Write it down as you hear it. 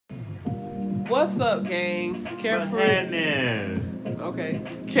What's up, gang? Okay.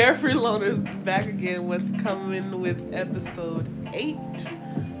 Carefree Loners back again coming with episode 8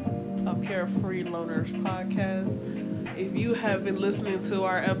 of Carefree Loners podcast. If you have been listening to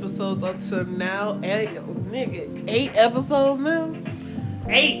our episodes up to now, 8 episodes now?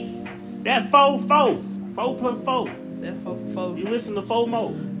 8. That 4 plus 4. That 4. You listen to 4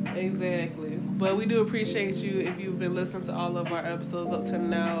 more. Exactly. But we do appreciate you if you've been listening to all of our episodes up to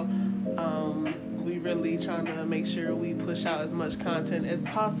now. We really trying to make sure we push out as much content as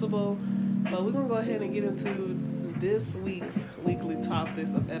possible. But we're going to go ahead and get into this week's weekly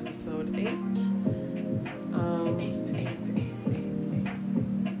topics of episode 8.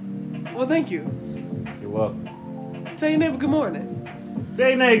 Well, thank you. You're welcome. Tell your neighbor good morning. Tell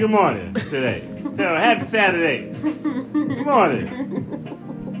your neighbor good morning today. Tell her happy Saturday. Good morning.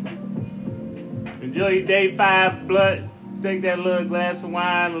 Enjoy your day 5 blood. Take that little glass of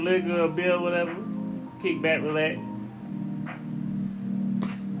wine, a liquor, a beer, whatever. Kick back, relax.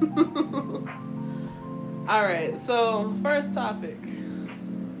 Alright, so first topic.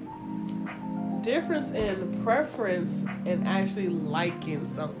 Difference in preference and actually liking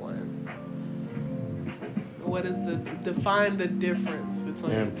someone. What is define the difference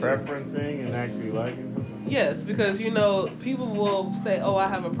between and preferencing and actually liking them? Yes, because people will say, oh, I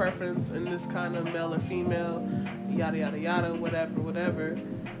have a preference in this kind of male or female, yada yada yada, whatever.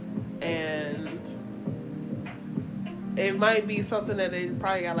 And it might be something that they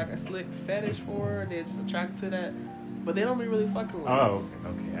probably got like a slick fetish for, they're just attracted to that, but they don't be really fucking with it. Oh,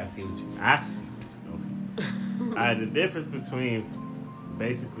 okay. I see. Okay. The difference between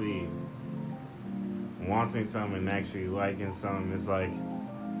basically wanting something and actually liking something is like,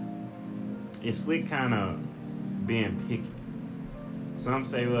 it's like kind of being picky. Some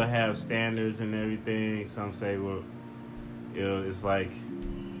say we'll have standards and everything. Some say it's like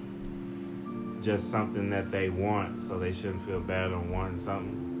just something that they want, so they shouldn't feel bad on wanting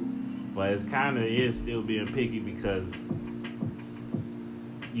something. But it's kind of is still being picky because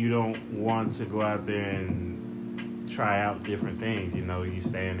you don't want to go out there and try out different things. You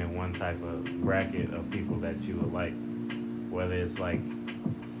stand in one type of bracket of people that you would like, whether it's like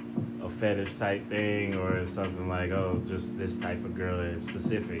a fetish type thing or it's something like, oh, just this type of girl that is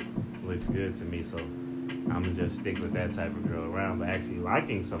specific looks good to me, so I'm gonna just stick with that type of girl around. But actually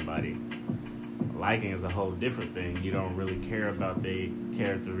liking somebody, liking is a whole different thing. You don't really care about their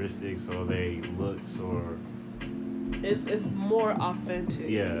characteristics or their looks, or it's more authentic.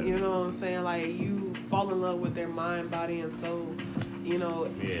 Yeah. You know what I'm saying? Like, you fall in love with their mind, body, and soul.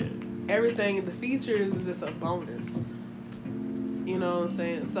 Yeah. Everything, the features is just a bonus. You know what I'm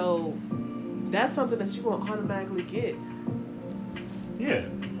saying? So that's something that you won't automatically get. Yeah.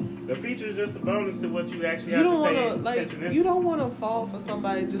 The feature is just a bonus to what you actually have to pay attention to. You don't want to fall for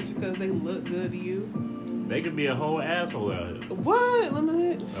somebody just because they look good to you. They could be a whole asshole out here. What? Let me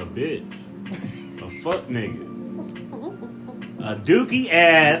hit. A bitch. A fuck nigga. A dookie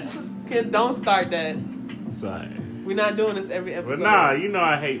ass. Kid, don't start that. Sorry. We're not doing this every episode. But nah,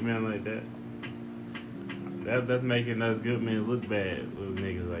 I hate men like that. That's making us good men look bad with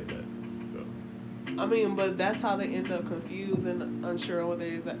niggas like that. So, I mean, but that's how they end up confused and unsure of what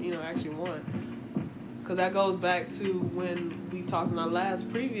they actually want. Because that goes back to when we talked in our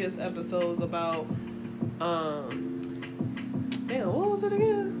previous episodes about what was it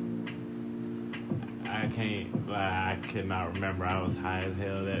again? I cannot remember. I was high as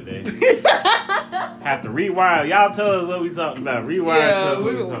hell that day. Have to rewind. Y'all tell us what we talked about. Rewind. Yeah,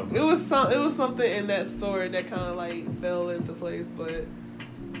 it was something in that sort that kind of like fell into place, but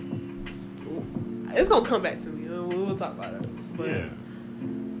it's gonna come back to me. We'll talk about it. But, yeah.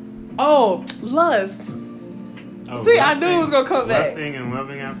 Oh, lust. Oh, see, I knew it was gonna come back. Lusting and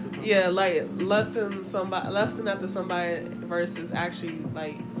loving after somebody? Yeah, like lusting after somebody versus actually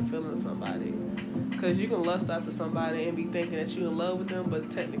like feeling somebody. Because you can lust after somebody and be thinking that you're in love with them, but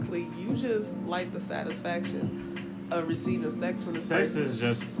technically you just like the satisfaction of receiving sex from this person. Sex is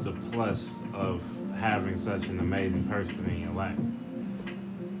just the plus of having such an amazing person in your life.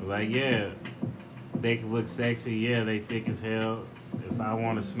 Like, yeah, they can look sexy. Yeah, they thick as hell. If I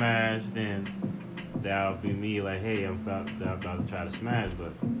want to smash, then that'll be me. Like, hey, I'm about to try to smash.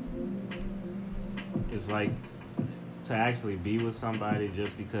 But it's like, to actually be with somebody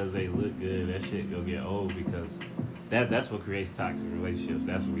just because they look good, that shit go get old, because that's what creates toxic relationships.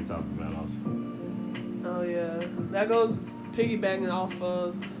 That's what we talked about also. Oh yeah, that goes piggybacking off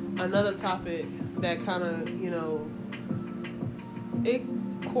of another topic that kind of it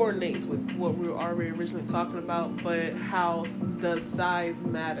coordinates with what we were already originally talking about, but how does size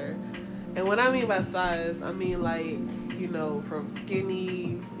matter? And what I mean by size, I mean like you know, from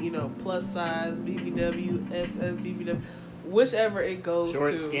skinny, you know, plus size, BBW, SS, BBW, whichever it goes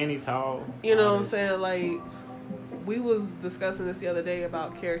short, to. Short, skinny, tall. You know what I'm saying? Like, we was discussing this the other day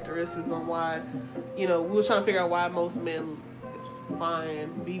about characteristics on why, you know, we were trying to figure out why most men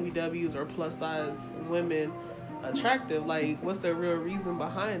find BBWs or plus size women attractive. Like, what's the real reason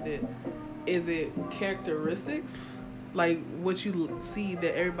behind it? Is it characteristics? Like, what you see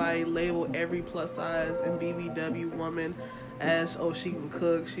that everybody label every plus size and BBW woman as, oh, she can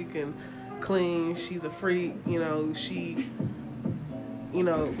cook, she can clean, she's a freak, you know, she, you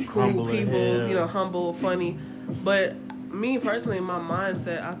know, cool humble people, you know, humble, funny. But me personally, in my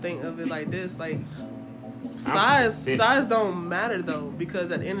mindset, I think of it like this, like, size don't matter though,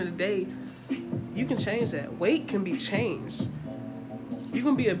 because at the end of the day, you can change that. Weight can be changed. You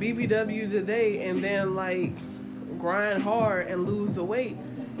can be a BBW today and then like grind hard and lose the weight,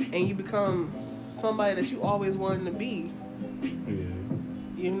 and you become somebody that you always wanted to be. Yeah.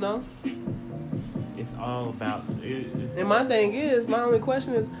 You know? It's all about. And my thing is, my only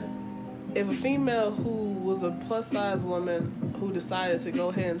question is, if a female who was a plus size woman who decided to go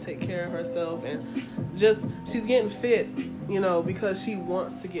ahead and take care of herself and just she's getting fit, you know, because she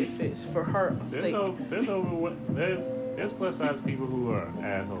wants to get fit for her sake. There's plus size people who are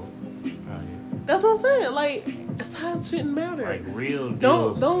assholes out here. That's what I'm saying. Like, size shouldn't matter. Like real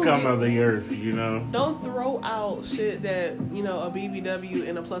deal scum of the earth, you know. Don't throw out shit that, you know, a BBW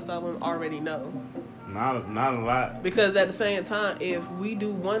and a plus size woman already know. Not a lot. Because at the same time, if we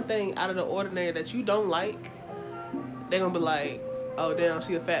do one thing out of the ordinary that you don't like, they're gonna be like, oh damn,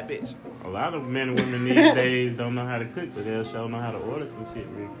 she a fat bitch. A lot of men and women these days don't know how to cook, but they'll sure know how to order some shit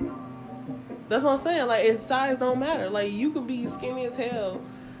real quick. That's what I'm saying. Like, it's size don't matter. Like, you can be skinny as hell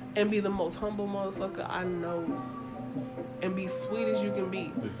and be the most humble motherfucker I know, and be sweet as you can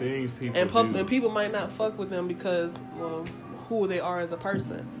be. The things people and people might not fuck with them because, well, who they are as a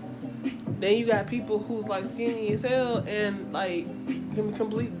person. Then you got people who's like skinny as hell and like can be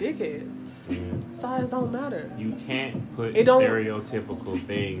complete dickheads. Yeah. Size don't matter. You can't put stereotypical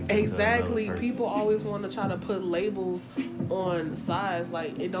things. Exactly. People always want to try to put labels on size.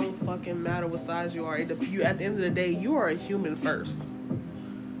 Like, it don't fucking matter what size you are. You at the end of the day, you are a human first.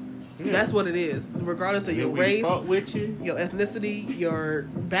 Yeah. That's what it is. Regardless of your race, your ethnicity, your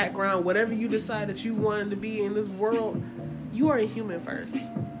background, whatever you decide that you wanted to be in this world, you are a human first.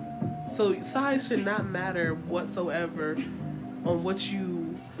 So size should not matter whatsoever on what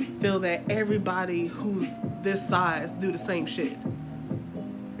you feel that everybody who's this size do the same shit.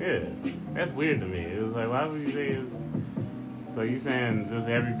 Yeah, that's weird to me. It was like, why would you say so you saying just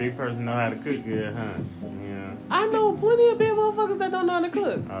every big person know how to cook good, huh? Yeah. I know plenty of big motherfuckers that don't know how to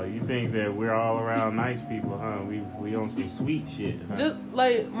cook. Oh, you think that we're all around nice people, huh? We on some sweet shit, huh? Just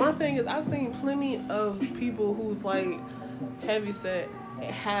like, my thing is, I've seen plenty of people who's like heavy set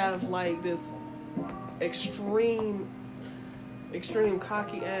have like this extreme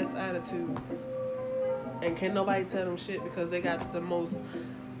cocky ass attitude, and can't nobody tell them shit because they got this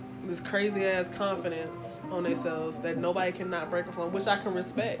crazy ass confidence on themselves that nobody cannot break up on, which I can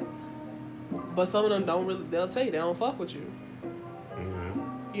respect. But some of them they'll tell you they don't fuck with you.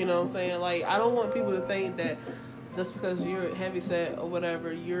 Mm-hmm. You know what I'm saying? Like, I don't want people to think that just because you're heavy set or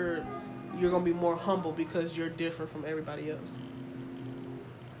whatever, you're gonna be more humble because you're different from everybody else.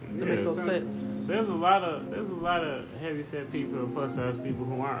 That makes no sense. There's a lot of heavy set people and plus size people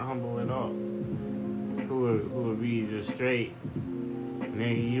who aren't humble at all. Who would be just straight,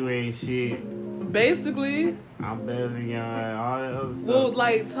 nigga, you ain't shit. Basically. I'm better than you, all that other stuff. Will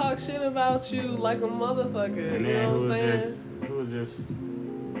like talk shit about you like a motherfucker. And you know what I'm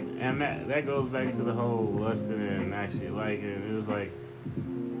saying? And that goes back to the whole lusting and actually liking. It was like,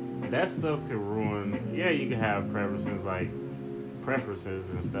 that stuff could ruin. Yeah, you can have preferences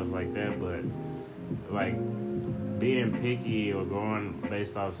and stuff like that, but like being picky or going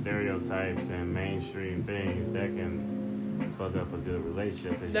based off stereotypes and mainstream things, that can fuck up a good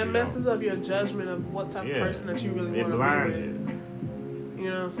relationship. That messes up your judgment of what type of person that you really want to be with. You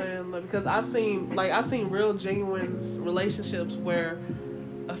know what I'm saying? Like, because I've seen real genuine relationships where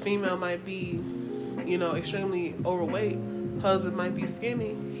a female might be, you know, extremely overweight, husband might be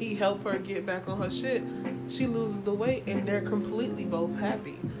skinny, he help her get back on her shit, she loses the weight, and they're completely both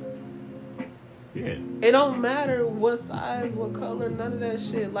happy. Yeah. It don't matter what size, what color, none of that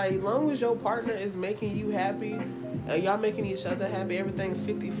shit. Like, as long as your partner is making you happy and y'all making each other happy, everything's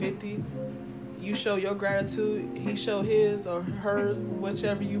 50-50. You show your gratitude, he show his or hers,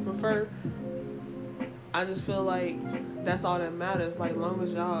 whichever you prefer. I just feel like that's all that matters. Like, long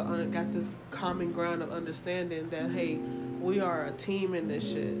as y'all got this common ground of understanding that, hey, we are a team in this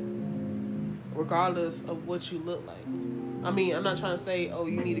shit. regardless of what you look like. I mean, I'm not trying to say, oh,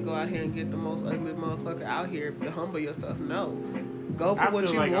 you need to go out here and get the most ugly motherfucker out here to humble yourself. No. Go for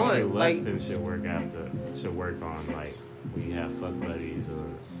what you want. Only lusting should work on, like, when you have fuck buddies or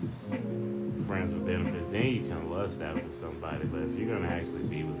friends with benefits. Then you can lust after somebody. But if you're going to actually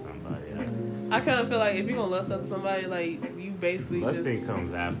be with somebody, I kind of feel like if you're going to lust after somebody, like, you basically lusting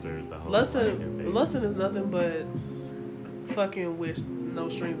comes after the whole Lusting is nothing but fucking wish, no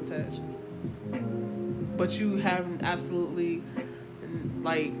strings attached. But you have absolutely,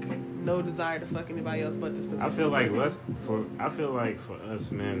 like, no desire to fuck anybody else but this particular person. I feel like for us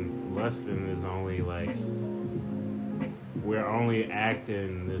men, lusting is only like we're only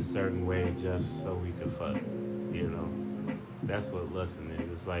acting this certain way just so we can fuck. You know, that's what lusting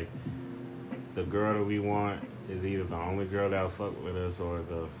is. It's like the girl that we want is either the only girl that'll fuck with us or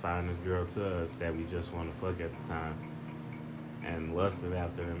the finest girl to us that we just want to fuck at the time. And lusting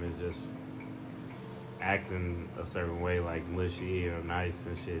after them is just acting a certain way, like mushy or nice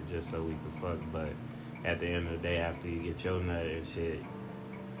and shit, just so we can fuck. But at the end of the day, after you get your nut and shit,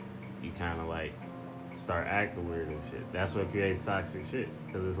 you kind of like start acting weird and shit. That's what creates toxic shit,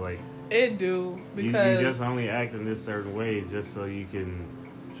 because it's like it do, because you just only acting this certain way just so you can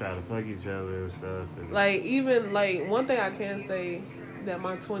try to fuck each other and stuff. And like, even like, one thing I can say that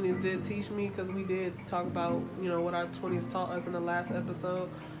my 20s did teach me, because we did talk about, you know, what our 20s taught us in the last episode.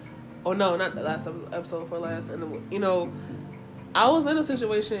 Oh, no, not the last episode, for last. And, you know, I was in a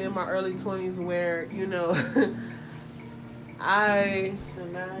situation in my early 20s where, you know, I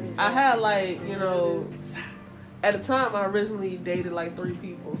had, like, you know, at the time I originally dated, like, 3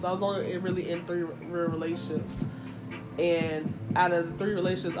 people. So I was only really in 3 real relationships. And out of the 3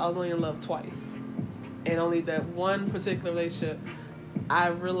 relationships, I was only in love twice. And only that one particular relationship, I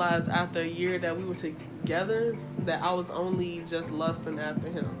realized after a year that we were together that I was only just lusting after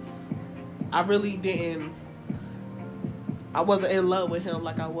him. I wasn't in love with him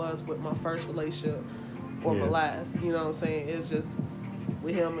like I was with my first relationship or my last. You know what I'm saying? It's just,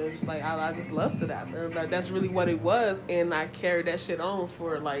 with him, it was like, I just lusted after him. Like, that's really what it was. And I carried that shit on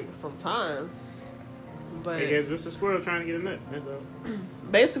for, like, some time. But it's just a squirrel trying to get a nut. That's all.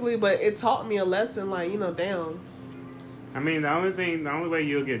 Basically, but it taught me a lesson, like, you know, damn. I mean, the only way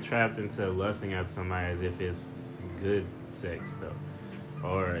you'll get trapped into lusting after somebody is if it's good sex, though.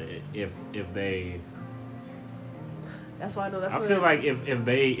 Or if they. That's why I know. I feel like if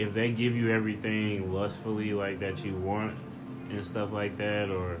they give you everything lustfully like that you want and stuff like that,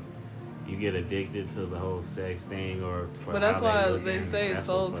 or you get addicted to the whole sex thing, or but that's why they say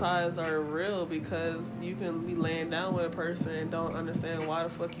soul ties are real, because you can be laying down with a person and don't understand why the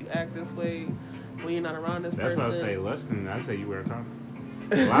fuck you act this way when you're not around this person. That's why I say lusting. I say you wear a condom.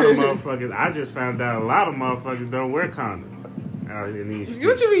 A lot of motherfuckers. I just found out a lot of motherfuckers don't wear condoms.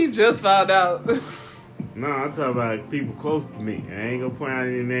 What you mean just found out? No, I'm talking about people close to me. I ain't gonna point out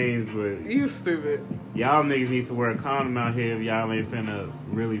any names, but you stupid. Y'all niggas need to wear a condom out here if y'all ain't finna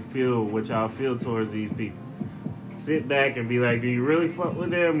really feel what y'all feel towards these people. Sit back and be like, do you really fuck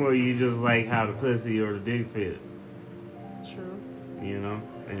with them, or you just like how the pussy or the dick fit? True. You know?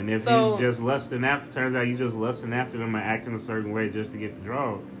 And if you just lusting after, turns out you just lusting after them and acting a certain way just to get the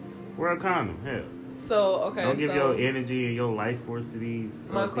draw, wear a condom. Hell. So, okay. Don't give your energy and your life force to these.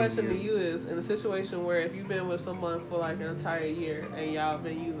 My question to you is, in a situation where if you've been with someone for like an entire year and y'all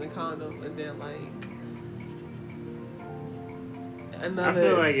been using condoms, and then like I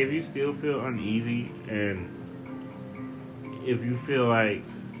feel like if you still feel uneasy, and if you feel like,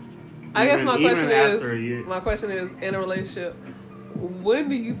 I guess my question is, in a relationship, when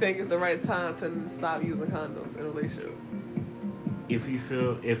do you think is the right time to stop using condoms in a relationship? If you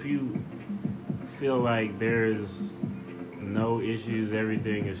feel like there's no issues,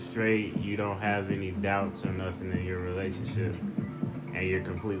 everything is straight, you don't have any doubts or nothing in your relationship, and you're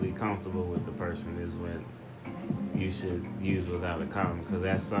completely comfortable with the person, is when you should use without a condom. Because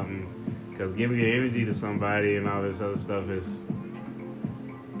that's something, because giving your energy to somebody and all this other stuff is,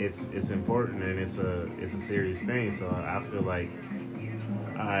 it's important, and it's a serious thing. So I feel like,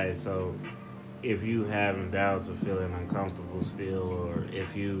 alright, so if you having doubts or feeling uncomfortable still, or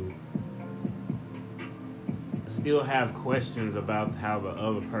if you still have questions about how the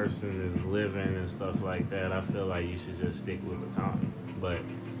other person is living and stuff like that, I feel like you should just stick with the condom. But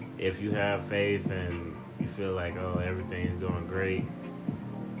if you have faith and you feel like, oh, everything's going great,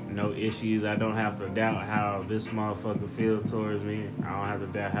 no issues, I don't have to doubt how this motherfucker feels towards me, I don't have to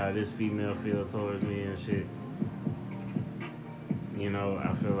doubt how this female feels towards me and shit, you know,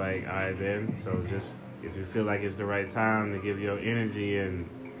 I feel like, alright then, so just, if you feel like it's the right time to give your energy and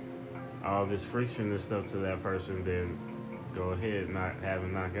all this friction and stuff to that person, then go ahead and not have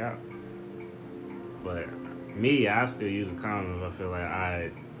him knock out. But me, I still use a condom. I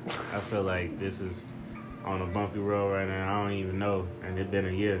feel like this is on a bumpy road right now. I don't even know, and it's been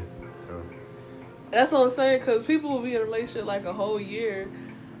a year. So that's what I'm saying. Because people will be in a relationship like a whole year,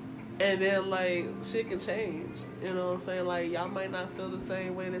 and then like shit can change. You know what I'm saying? Like y'all might not feel the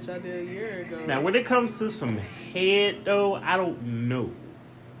same way that y'all did a year ago. Now, when it comes to some head, though, I don't know.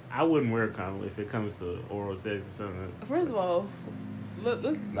 I wouldn't wear a condom if it comes to oral sex or something. First of all, look,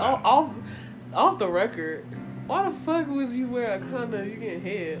 this off the record. Why the fuck would you wear a condom? You get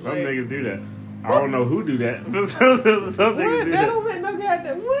head. Some like, niggas do that. I don't know who do that, but some niggas do that don't make no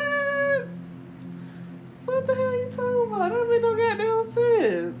goddamn what? What the hell you talking about? That don't make no goddamn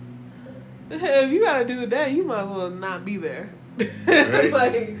sense. Hell, if you gotta do that, you might as well not be there. Right?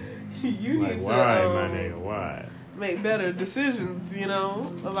 Like you like, need why, to my nigga? Why? make better decisions, you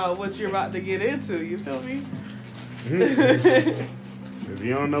know, about what you're about to get into. You feel me? If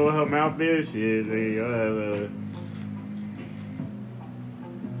you don't know what her mouth is, shit, then you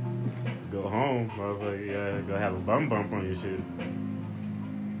go home, motherfucker. Go have a bum bump on your shit.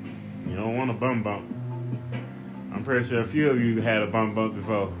 You don't want a bum bump. I'm pretty sure a few of you had a bum bump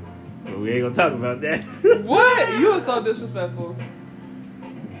before, but we ain't gonna talk about that. What? You were so disrespectful.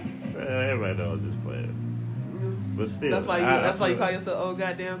 Everybody knows just playing. But still, That's why you call yourself oh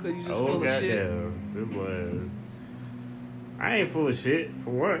goddamn, because you just full of shit. It was. I ain't full of shit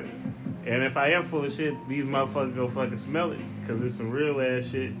for one, and if I am full of shit, these motherfuckers go fucking smell it, cause it's some real ass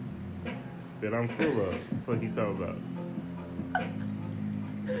shit that I'm full of. What you talking about?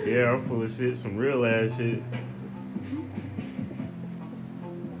 Yeah, I'm full of shit, some real ass shit.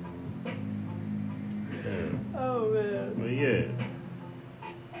 Yeah. Oh man. But yeah.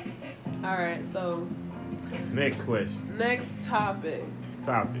 All right, so Next question. next topic.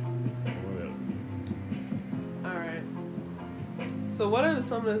 What else? All right. So what are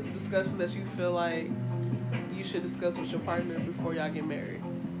some of the discussions that you feel like you should discuss with your partner before y'all get married?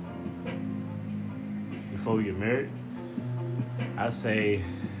 Before we get married, I say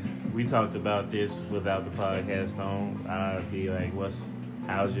we talked about this without the podcast on. I'd be like,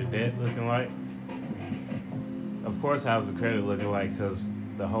 how's your debt looking like? Of course, how's the credit looking like? Because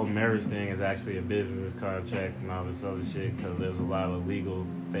the whole marriage thing is actually a business contract and all this other shit. Because there's a lot of legal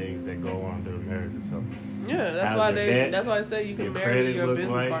things that go on during marriage and stuff. Yeah, that's why I say you can marry your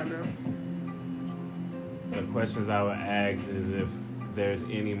business partner. The questions I would ask is if there's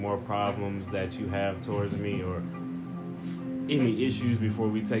any more problems that you have towards me or any issues before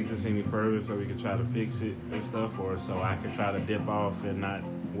we take this any further so we can try to fix it and stuff, or so I can try to dip off and not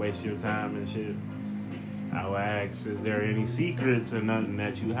waste your time and shit. I would ask, is there any secrets or nothing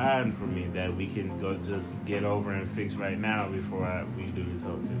that you hiding from me that we can go just get over and fix right now before we do this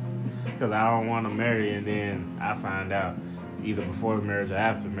whole thing? Because I don't want to marry and then I find out either before marriage or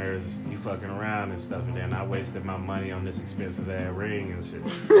after marriage you fucking around and stuff, and then I wasted my money on this expensive ass ring and shit.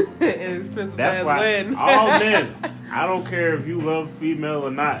 And expensive That's ass why lid. all men, I don't care if you love female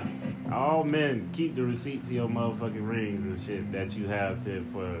or not, all men keep the receipt to your motherfucking rings and shit that you have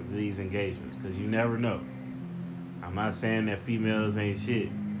for these engagements, because you never know. I'm not saying that females ain't shit,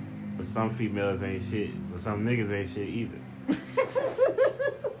 but some females ain't shit, but some niggas ain't shit either.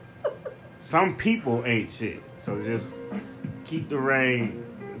 Some people ain't shit, so just keep the ring,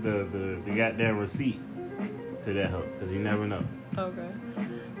 the goddamn receipt to that hoe, because you never know. Okay.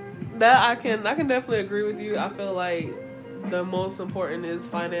 That I can definitely agree with you. I feel like the most important is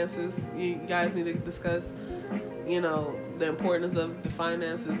finances. You guys need to discuss, the importance of the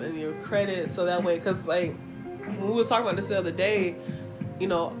finances and your credit, so that way, because like when we was talking about this the other day,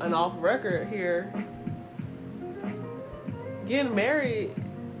 and off record here, getting married,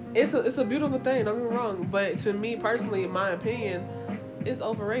 it's a beautiful thing, don't get me wrong, but to me personally, in my opinion, it's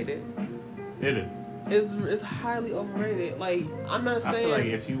overrated. It is. It's highly overrated. Like, I'm not saying. I feel like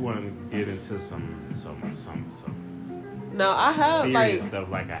if you want to get into some now I have serious stuff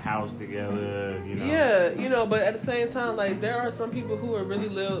like a house together, Yeah, but at the same time, like there are some people who are really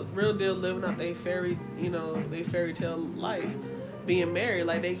real deal living out their fairy tale life, being married.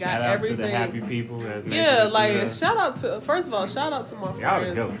 Like they got everything. To the happy people. Shout out to my friends. Y'all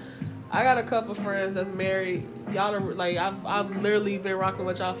the ghosts. I got a couple friends that's married. Y'all are like I've literally been rocking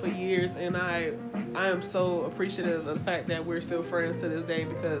with y'all for years, and I am so appreciative of the fact that we're still friends to this day,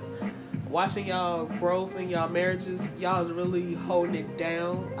 because watching y'all growth in y'all marriages, y'all is really holding it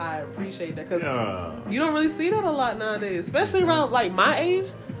down. I appreciate that, because you don't really see that a lot nowadays, especially around like my age.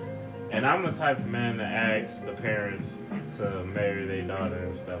 And I'm the type of man to ask the parents to marry their daughter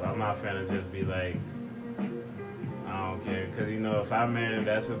and stuff. I'm not finna just be like, I don't care, because if I marry,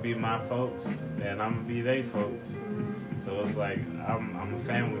 that's would be my folks, then I'm gonna be they folks. So it's like I'm a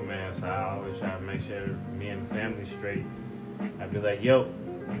family man, so I always try to make sure me and the family straight. I'd be like, yo,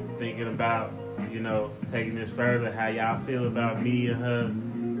 thinking about, taking this further, how y'all feel about me and her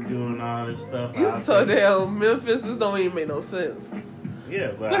doing all this stuff. You so damn Memphis, this don't even make no sense.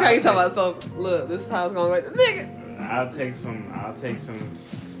 Yeah, but look how you talking about, so look, this is how it's going, like, nigga. I'll take some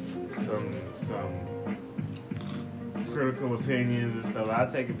critical opinions and stuff.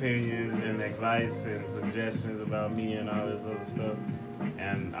 I'll take opinions and advice and suggestions about me and all this other stuff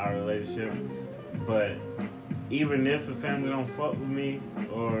and our relationship. But even if the family don't fuck with me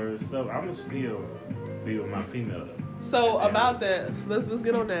or stuff, I'ma still be with my female. So about that, let's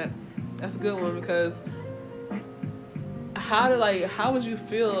get on that. That's a good one, because how would you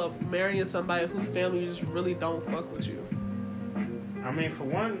feel marrying somebody whose family just really don't fuck with you? I mean, for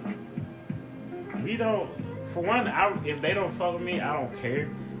one, if they don't fuck with me, I don't care.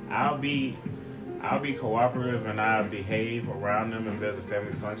 I'll be cooperative and I'll behave around them if there's a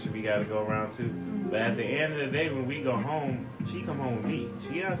family function we gotta go around to. But at the end of the day, when we go home, she come home with me.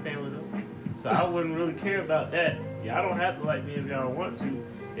 She gotta stand with them. So I wouldn't really care about that. Y'all don't have to like me if y'all don't want to.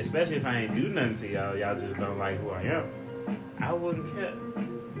 Especially if I ain't do nothing to y'all. Y'all just don't like who I am. I wouldn't care.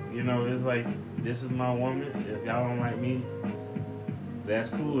 It's like, this is my woman. If y'all don't like me, that's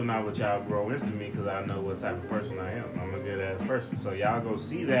cool and not what y'all grow into me, because I know what type of person I am. I'm a good ass person. So y'all go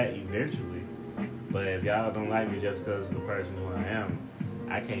see that eventually. But if y'all don't like me just because of the person who I am,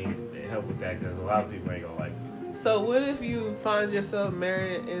 I can't help with that, because a lot of people ain't gonna like me. So what if you find yourself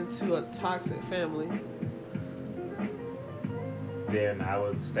married into a toxic family? Then I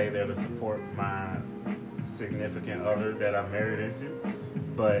would stay there to support my significant other that I'm married into.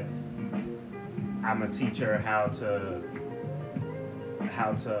 But I'm gonna teach her how to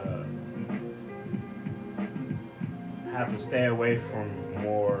stay away from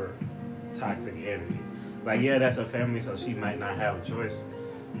more toxic energy. Like, yeah, that's her family, so she might not have a choice,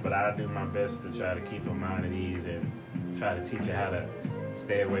 but I do my best to try to keep her mind at ease and try to teach her how to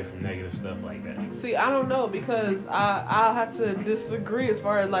stay away from negative stuff like that. See, I don't know, because I'll have to disagree as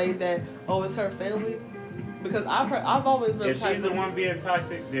far as like that. Oh, it's her family, because I've always been. If she's the one being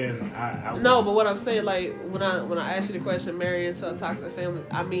toxic, then I no. But what I'm saying, like when I ask you the question, marry into a toxic family,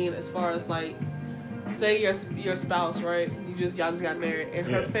 I mean as far as like, say your spouse, right? Y'all just got married, and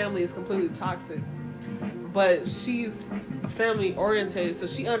her family is completely toxic, but she's family oriented, so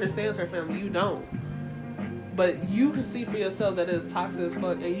she understands her family. You don't. But you can see for yourself that it's toxic as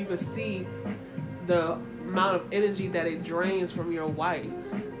fuck, and you can see the amount of energy that it drains from your wife.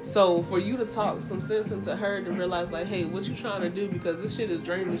 So for you to talk some sense into her to realize, like, hey, what you trying to do? Because this shit is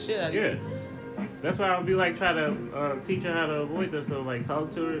draining the shit out of you. Yeah. That's why I'll be like, try to teach her how to avoid this. So like,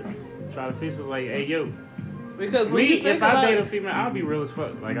 talk to her, try to fix it. Like, hey, yo. Because when you think if I date a female, I'll be real as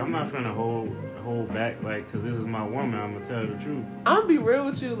fuck. Like, I'm not trying to hold back, like, because this is my woman. I'm gonna tell her the truth. I'm gonna be real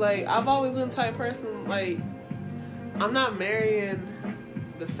with you. Like, I've always been the type of person, like, I'm not marrying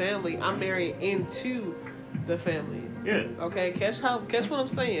the family. I'm marrying into the family. Yeah. Okay. Catch what I'm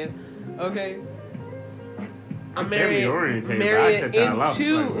saying. Okay. I'm marrying into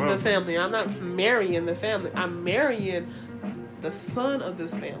the family. I'm not marrying the family. I'm marrying the son of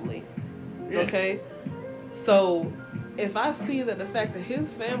this family. Yeah. Okay. So if I see that the fact that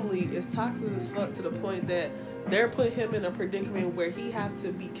his family is toxic as fuck to the point that they're putting him in a predicament where he have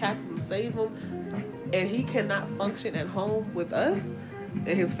to be captain, save him, and he cannot function at home with us and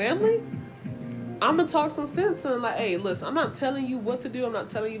his family, I'm gonna talk some sense and like, hey, listen, I'm not telling you what to do. I'm not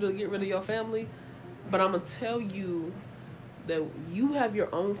telling you to get rid of your family, but I'm gonna tell you that you have your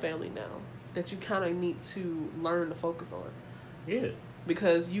own family now that you kind of need to learn to focus on. Yeah.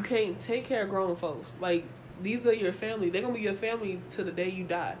 Because you can't take care of grown folks. Like, these are your family. They're gonna be your family to the day you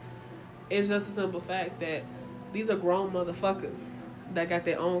die. It's just a simple fact that these are grown motherfuckers that got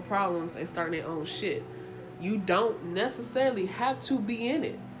their own problems and starting their own shit. You don't necessarily have to be in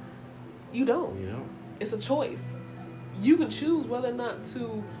it. You don't. It's a choice. You can choose whether or not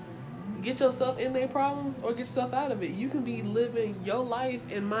to get yourself in their problems or get yourself out of it. You can be living your life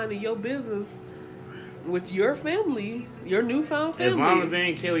and minding your business with your family, your newfound family. As long as they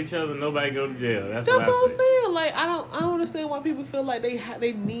ain't kill each other, nobody go to jail. That's what I'm saying. Like, I don't understand why people feel like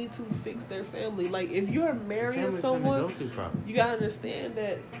they need to fix their family. Like, if you're marrying someone, you gotta understand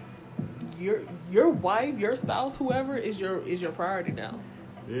that your wife, your spouse, whoever is your priority now.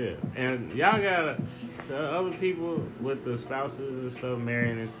 Yeah, and y'all gotta, the other people with the spouses and stuff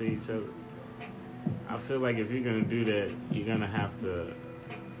marrying into each other, I feel like if you're gonna do that, you're gonna have to.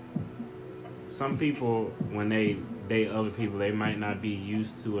 Some people, when they date other people, they might not be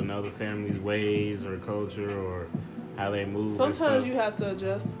used to another family's ways or culture or how they move. Sometimes you have to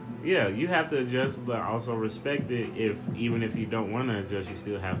adjust. Yeah, you have to adjust, but also respect it. Even if you don't want to adjust, you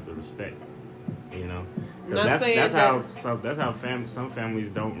still have to respect. You know, that's how some families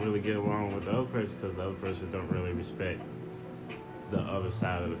don't really get along with the other person because the other person don't really respect the other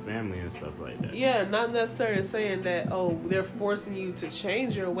side of the family and stuff like that. Yeah, not necessarily saying that they're forcing you to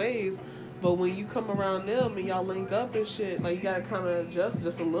change your ways, but when you come around them and y'all link up and shit, like you gotta kind of adjust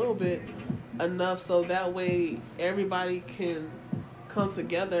just a little bit, enough so that way everybody can come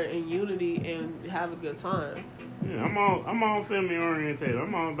together in unity and have a good time. Yeah, I'm all family orientated.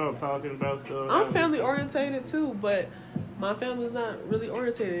 I'm all about talking about stuff. I'm family orientated too, but my family's not really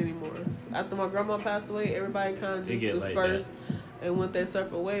orientated anymore. After my grandma passed away, everybody kind of just dispersed and went their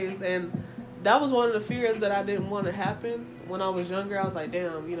separate ways. And that was one of the fears that I didn't want to happen when I was younger. I was like,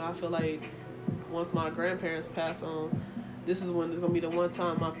 damn, I feel like once my grandparents pass on, this is when it's gonna be the one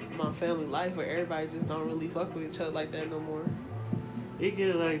time my family life where everybody just don't really fuck with each other like that no more. It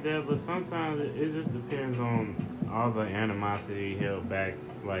get like that, but sometimes it just depends on all the animosity held back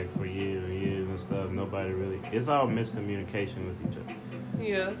like for years and years and stuff. Nobody really. It's all miscommunication with each other.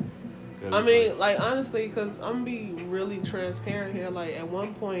 Yeah. I mean, like honestly, because I'm gonna be really transparent here. Like at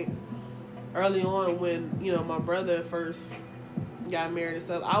one point, early on, when my brother first got married and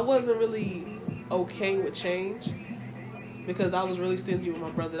stuff, I wasn't really okay with change because I was really stingy with my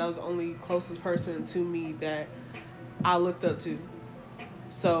brother. That was the only closest person to me that I looked up to.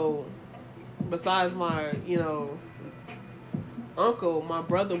 So, besides my, uncle, my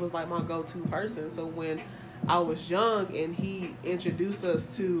brother was like my go-to person. So when I was young and he introduced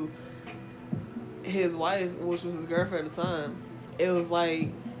us to his wife, which was his girlfriend at the time, it was like,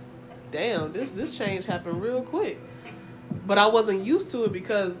 damn, this change happened real quick. But I wasn't used to it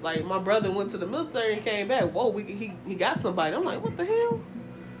because, like, my brother went to the military and came back. Whoa, he got somebody. I'm like, what the hell?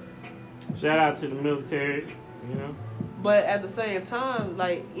 Shout out to the military, But at the same time,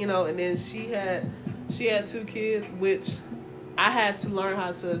 like, and then she had 2 kids, which I had to learn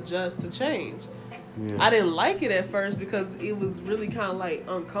how to adjust to change. Yeah. I didn't like it at first because it was really kind of like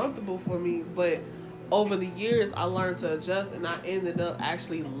uncomfortable for me. But over the years, I learned to adjust and I ended up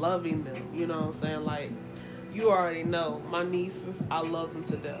actually loving them. You know what I'm saying? Like, you already know, my nieces, I love them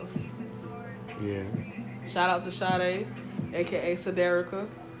to death. Yeah. Shout out to Sade, a.k.a. Saderica.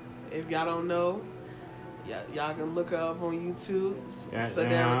 If y'all don't know, y'all can look her up on YouTube.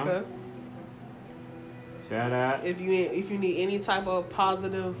 Saderica. Shout out. If you need any type of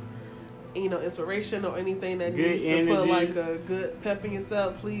positive, inspiration or anything that needs to put like a good pep in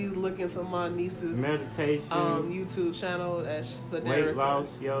yourself, please look into my niece's meditation YouTube channel at Saderica. Weight loss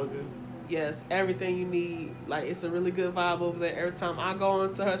yoga. Yes, everything you need. Like, it's a really good vibe over there. Every time I go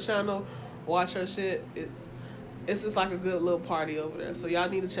onto her channel, watch her shit, it's just like a good little party over there. So y'all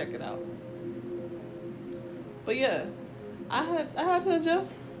need to check it out. But yeah, I had to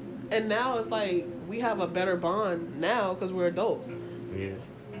adjust, and now it's like we have a better bond now because we're adults. Yeah.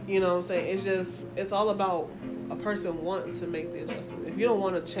 You know what I'm saying? It's all about a person wanting to make the adjustment. If you don't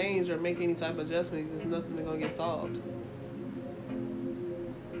want to change or make any type of adjustments, there's nothing that's gonna get solved.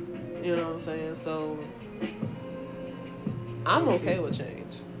 You know what I'm saying? So I'm okay with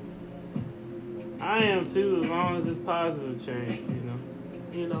change. I am too, as long as it's positive change,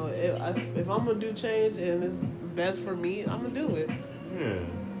 if I'm gonna do change and it's best for me, I'm gonna do it. Yeah.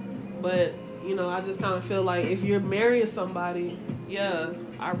 But I just kind of feel like if you're marrying somebody, yeah,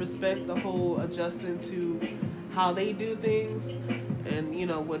 I respect the whole adjusting to how they do things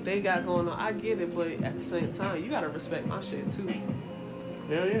and what they got going on. I get it, but at the same time, you gotta respect my shit too.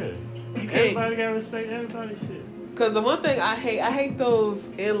 Hell yeah. Everybody gotta respect everybody's shit. Cause the one thing I hate those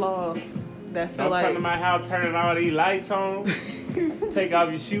in-laws that feel like, don't come to my house turning all these lights on. Take off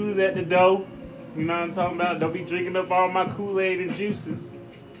your shoes at the door. You know what I'm talking about? Don't be drinking up all my Kool-Aid and juices.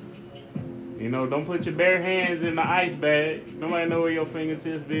 Don't put your bare hands in the ice bag. Nobody know where your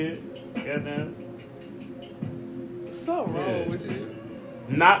fingertips been. Goddamn. What's so wrong with you?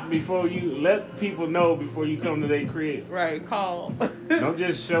 Not before you let people know before you come to their crib. Right, call. Don't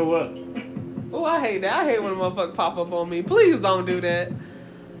just show up. Oh, I hate that. I hate when a motherfucker pop up on me. Please don't do that.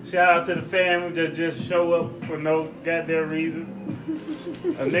 Shout out to the fam who just show up for no goddamn reason.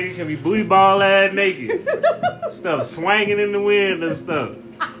 A nigga can be booty ball ass naked. Stuff swinging in the wind and stuff.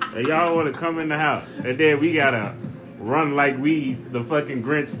 And y'all want to come in the house. And then we gotta run like we the fucking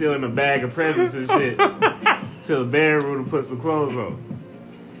Grinch stealing a bag of presents and shit to the bedroom to put some clothes on.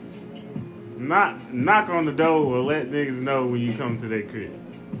 Knock on the door or let niggas know when you come to their crib.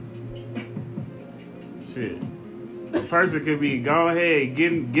 Shit. A person could be going ahead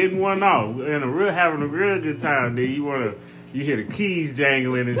getting one off and having a real good time. Then you hear the keys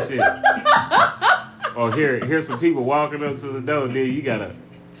jangling and shit. Or here's some people walking up to the door, then you gotta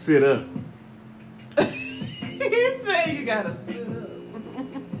sit up. He said you gotta sit up.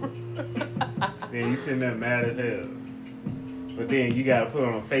 Then you sitting there mad as hell. But then you gotta put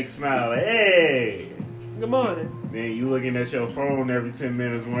on a fake smile like, hey! Good morning. Then you looking at your phone every 10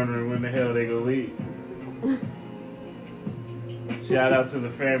 minutes wondering when the hell they gonna leave. Shout out to the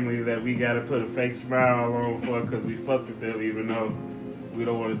family that we gotta put a fake smile on for because we fucked with them even though we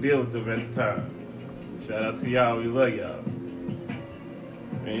don't want to deal with them at the time. Shout out to y'all, we love y'all.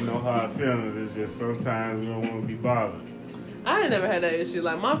 Ain't no hard feelings, it's just sometimes we don't want to be bothered. I ain't never had that issue.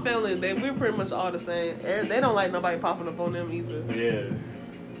 Like, my family, we're pretty much all the same. They don't like nobody popping up on them either. Yeah.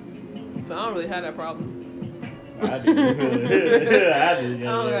 So I don't really have that problem. I do. I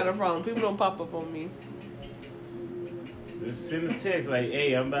don't got a problem. People don't pop up on me. Just send a text like,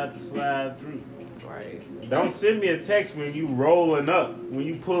 hey, I'm about to slide through. Right. Don't send me a text when you rolling up, when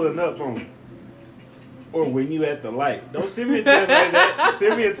you pulling up on me. Or when you at the light. Don't send me a text like that.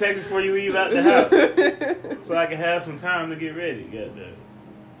 Send me a text before you leave out the house. So I can have some time to get ready. Goddamn.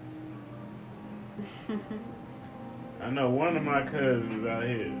 I know one of my cousins out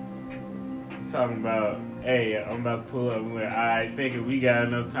here talking about, hey, I'm about to pull up. And we're alright, thinking we got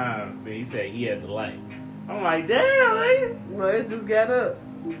enough time. Then he said he had the light. I'm like, damn, man. Well, it just got up.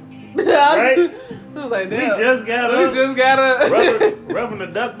 Right? I was like, damn. We just got up. Rubbing the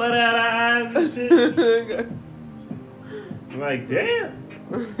duck butt out of our eyes and shit. I'm like, damn.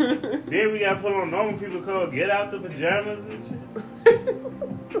 Then we got to put on normal people called get out the pajamas and shit.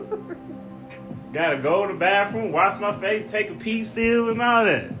 Gotta go to the bathroom, wash my face, take a pee still and all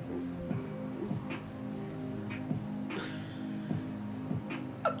that.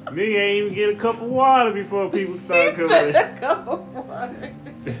 Nigga ain't even get a cup of water before people start coming in. A cup of water.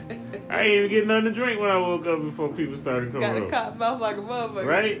 I ain't even get nothing to drink when I woke up before people started coming Got a up. cotton mouth like a motherfucker.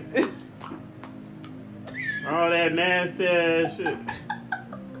 Right? All that nasty ass shit.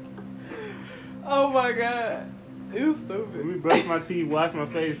 Oh my god. You stupid. Let me brush my teeth, wash my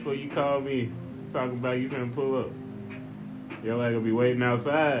face before you call me. Talking about you finna pull up. Y'all ain't gonna be waiting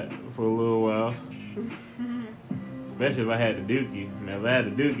outside for a little while. Especially if I had the dookie. Now if I had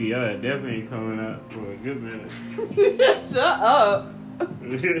the dookie, y'all definitely ain't coming out for a good minute. Shut up.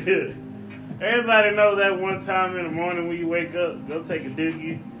 Everybody knows that one time in the morning when you wake up, go take a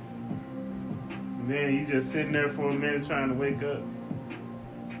dookie. And then you just sitting there for a minute trying to wake up.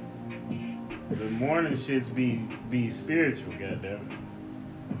 The morning shits be spiritual, goddamn.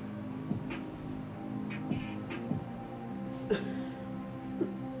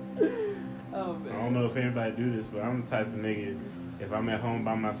 Oh man. I don't know if anybody do this, but I'm the type of nigga, if I'm at home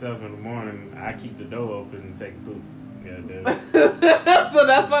by myself in the morning, I keep the door open and take a poop. Goddamn. So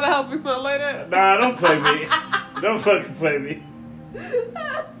that's why the house be smell like that? Nah, don't play me. Don't fucking play me.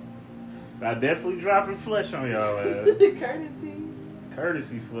 I definitely dropping flesh on y'all ass. Courtesy.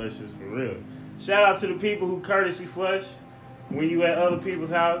 Courtesy flush is for real. Shout out to the people who courtesy flush when you at other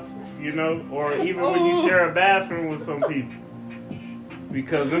people's house, you know, or even when you share a bathroom with some people.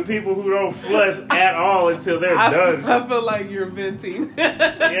 Because them people who don't flush at all until they're done. I feel like you're venting.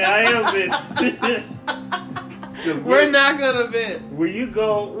 Yeah, I am venting. We're not gonna vent. When you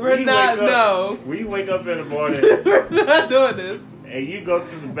go, We're not. No. When you wake up in the morning, We're not doing this. and you go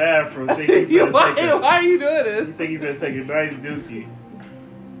to the bathroom, think you why are you doing this? You think you better take a nice dookie.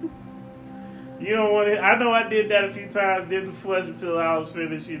 You don't want to. I know I did that a few times. Didn't flush until I was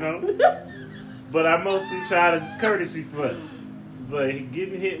finished, you know. But I mostly try to courtesy flush. But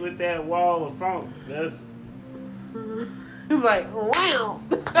getting hit with that wall of funk, that's. Like, wow.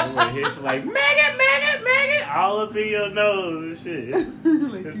 Everybody hits you like, maggot, all up in your nose and shit.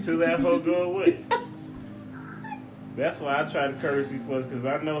 Until that hoe go away. That's why I try to courtesy flush, because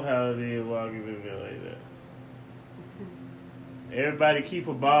I know how it is walking in there like that. Everybody keep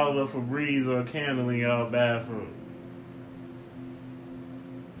a bottle of Febreze or a candle in y'all bathroom.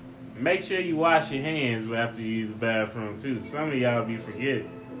 Make sure you wash your hands after you use the bathroom, too. Some of y'all be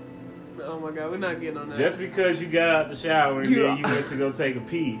forgetting. Oh my god, we're not getting on that. Just because you got out the shower and then you went to go take a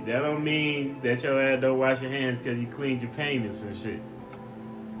pee, that don't mean that your ass don't wash your hands because you cleaned your penis and shit.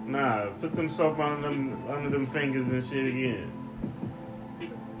 Nah, put them soap under them fingers and shit again.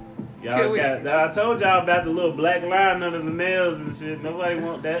 Y'all got. I told y'all about the little black line under the nails and shit. Nobody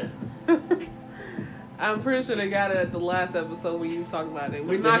want that. I'm pretty sure they got it at the last episode when you was talking about it.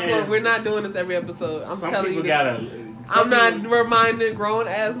 We're not doing this every episode. I'm telling you this. I'm not reminding grown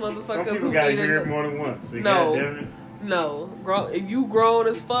ass motherfuckers. Some people gotta hear it more than once. So no. If you grown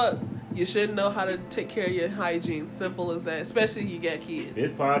as fuck, you should know how to take care of your hygiene. Simple as that. Especially if you got kids.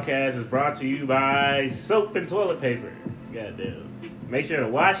 This podcast is brought to you by soap and toilet paper. Goddamn. Make sure to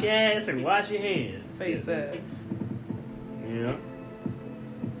wash your ass and wash your hands. Face ass. Yeah.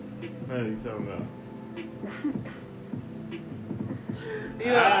 What are you talking about? You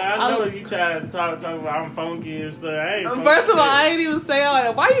know, I know you try to talk about I'm funky and stuff. I ain't funky. First of all, I ain't even say all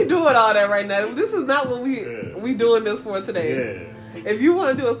that. Why you doing all that right now? This is not what we doing this for today. Yeah. If you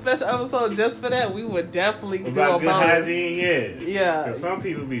want to do a special episode just for that, we would definitely do a good bonus. hygiene, yeah. Because some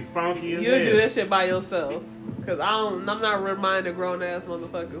people be funky as hell. You'll do that shit by yourself. Because I'm not reminding grown ass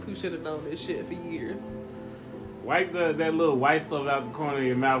motherfuckers who should have known this shit for years. Wipe that little white stuff out the corner of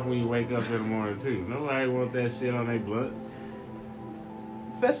your mouth when you wake up in the morning too. Nobody want that shit on their blunts.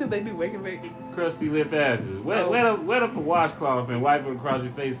 Especially if they do wake and bake. Crusty lip asses. Wet up a washcloth and wipe it across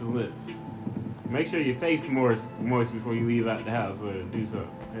your face and lips. Make sure your face moist before you leave out the house or do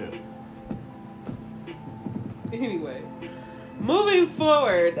something. Yeah. Anyway, moving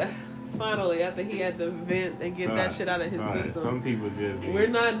forward. Finally, after he had to vent and get that shit out of his system. Some people just... We're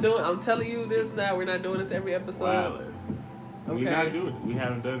not doing... I'm telling you this now. We're not doing this every episode. Wow. Okay. We're not doing it. We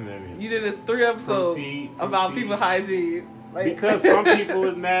haven't done that yet. You did this 3 episodes about people hygiene. Because some people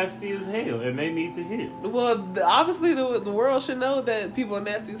are nasty as hell and they need to hear. Well, obviously the world should know that people are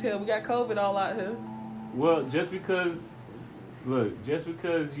nasty as hell. We got COVID all out here. Well, just because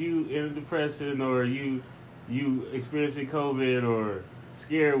you in a depression or you experiencing COVID or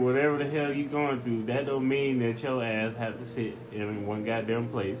scared, whatever the hell you going through, that don't mean that your ass have to sit in one goddamn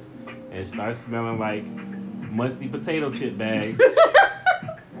place and start smelling like musty potato chip bags.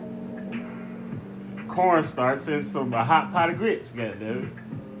 Corn starts in a hot pot of grits, goddamn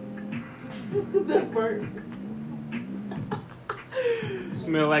it. That burnt.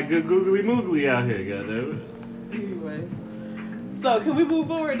 Smell like good googly moogly out here, goddamn it. Anyway, so can we move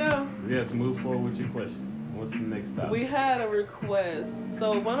forward now? Yes, move forward with your question. What's the next topic? We had a request.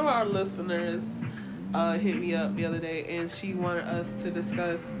 So one of our listeners hit me up the other day, and she wanted us to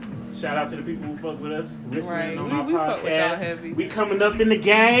discuss. Shout out to the people who fuck with us, listening on my we podcast. Fuck with y'all heavy. We coming up in the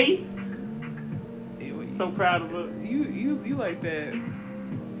game. So proud of us. You like that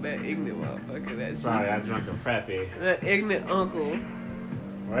ignorant motherfucker. Sorry, I drank a frappe. That ignorant uncle.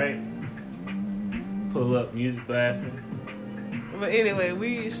 Right? Pull up, music blasting. But anyway,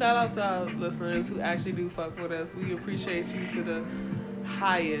 we shout out to our listeners who actually do fuck with us. We appreciate you to the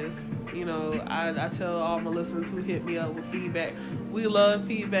highest. You know, I tell all my listeners who hit me up with feedback, we love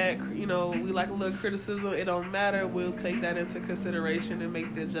feedback. You know, we like a little criticism. It don't matter. We'll take that into consideration and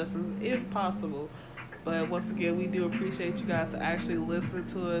make the adjustments if possible. But once again, we do appreciate you guys to actually listen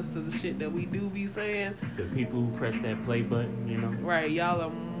to us, to the shit that we do be saying. The people who press that play button, you know. Right, y'all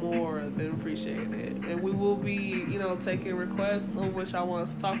are more than appreciated. And we will be, you know, taking requests on what y'all want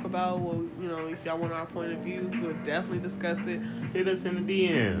us to talk about. Well, you know, if y'all want our point of views, we'll definitely discuss it. Hit us in the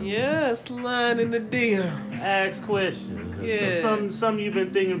DM. Yeah, slide in the DM. Ask questions. Yeah. Something you've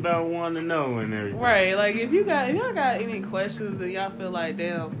been thinking about wanting to know and everything. Right, like if y'all got any questions and y'all feel like,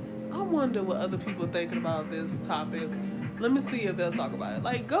 damn, I wonder what other people thinking about this topic. Let me see if they'll talk about it.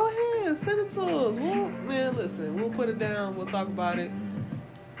 Like, go ahead, send it to us. We'll put it down. We'll talk about it,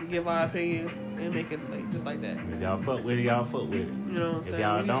 give our opinion, and make it like just like that. If y'all fuck with it, y'all fuck with it. You know what I'm saying? If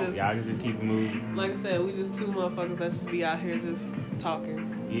y'all don't, y'all can just keep it moving. Like I said, we just two motherfuckers that just be out here just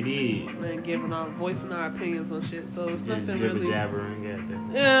talking. It is. And voicing our opinions on shit. So it's just nothing really. Jabbering,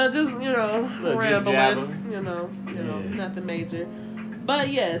 yeah, just rambling. You know, yeah. Nothing major. But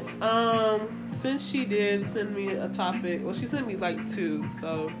yes, since she did send me a topic, well, she sent me like 2,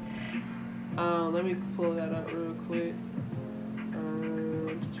 so let me pull that up real quick.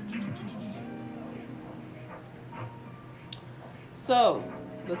 So,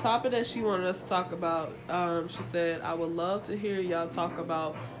 the topic that she wanted us to talk about, she said, I would love to hear y'all talk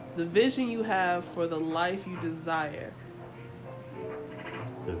about the vision you have for the life you desire.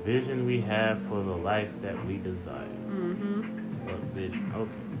 The vision we have for the life that we desire. Mm-hmm. What vision?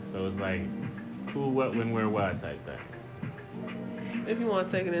 Okay, so it's like who, what, when, where, why type thing. If you want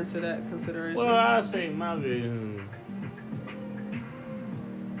to take it into that consideration. Well, I'll say my vision.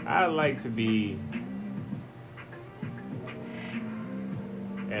 I like to be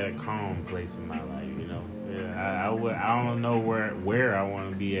at a calm place in my life, you know. Yeah, I don't know where I want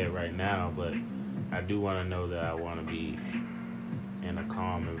to be at right now, but I do want to know that I want to be in a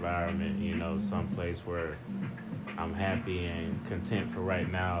calm environment, you know, someplace where I'm happy and content for right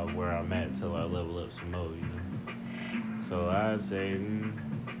now where I'm at till I level up some more, you know. So I'd say,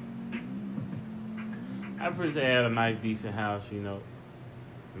 I'd pretty say I had a nice, decent house, you know.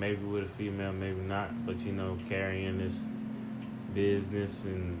 Maybe with a female, maybe not. But, you know, carrying this business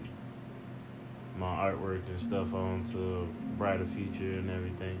and my artwork and stuff on to a brighter future and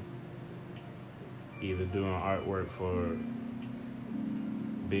everything. Either doing artwork for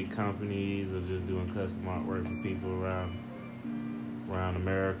big companies or just doing custom artwork for people around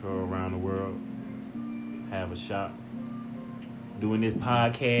America or around the world. Have a shop. Doing this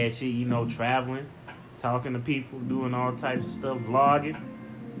podcast shit, you know, traveling, talking to people, doing all types of stuff, vlogging,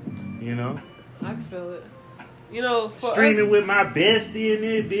 you know. I can feel it. You know, for streaming us, with my bestie in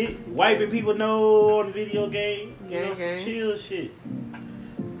there, bitch. Wiping people know on the video game. Gang. Some chill shit.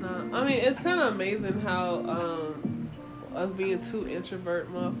 Nah, I mean, it's kind of amazing how us being two introvert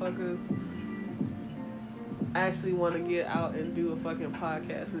motherfuckers actually want to get out and do a fucking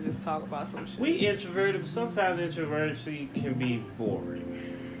podcast and just talk about some shit. We introverted, but sometimes introversion can be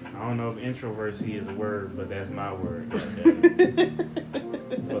boring. I don't know if introversy is a word, but that's my word.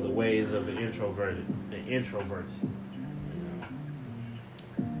 For the ways of the introverted, the introverts.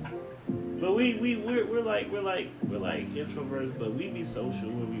 But we're like introverts, but we be social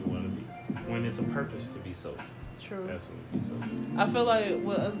when we want to be. When it's a purpose to be social. True. That's when we be social. I feel like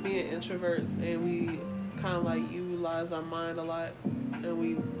with us being introverts and we kind of like utilize our mind a lot and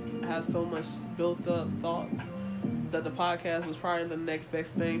we have so much built up thoughts that the podcast was probably the next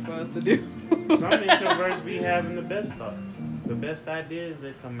best thing for us to do. Some introverts be having the best thoughts, the best ideas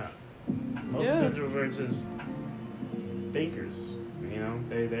that come out. Most introverts is thinkers. You know,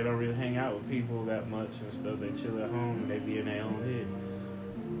 they don't really hang out with people that much and stuff. They chill at home and they be in their own head.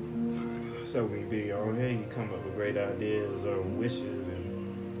 So when you be in your own head, you come up with great ideas or wishes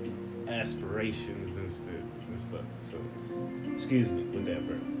and aspirations and stuff. So, excuse me with that,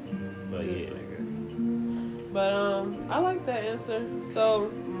 bro. But This yeah. nigga. But I like that answer.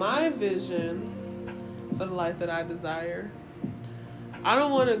 So my vision for the life that I desire, I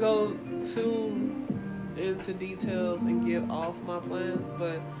don't want to go too into details and give off my plans,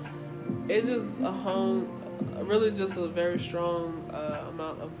 but it's just really just a very strong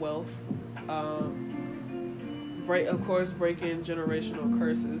amount of wealth. Breaking generational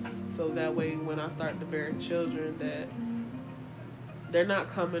curses, so that way when I start to bear children, that they're not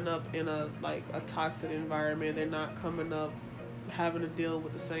coming up in a toxic environment. They're not coming up having to deal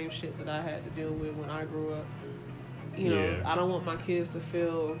with the same shit that I had to deal with when I grew up. You know, I don't want my kids to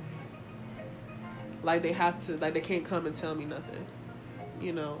feel like they have to, like they can't come and tell me nothing.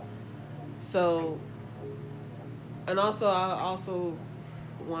 You know, so, and also I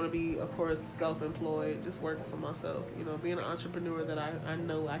want to be, of course, self-employed, just working for myself. You know, being an entrepreneur that I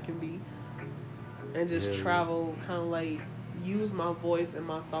know I can be, and just travel, kind of like use my voice and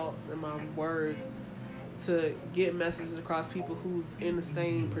my thoughts and my words to get messages across people who's in the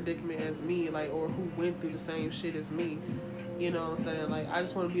same predicament as me, like, or who went through the same shit as me. You know what I'm saying? Like, I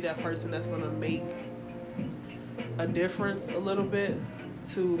just want to be that person that's going to make a difference a little bit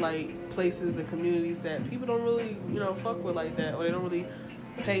to, like, places and communities that people don't really, you know, fuck with like that, or they don't really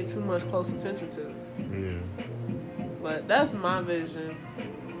pay too much close attention to. Yeah. But that's my vision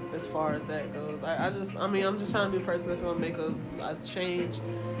as far as that goes. I'm just trying to be a person that's going to make a change.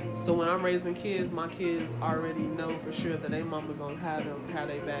 So when I'm raising kids, my kids already know for sure that their mama going to have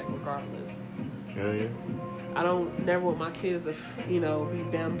their back regardless. Hell yeah. I don't never want my kids to, you know, be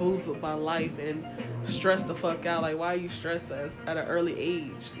bamboozled by life and stress the fuck out. Like, why are you stressed at an early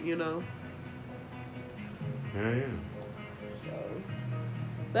age, you know? Hell yeah. So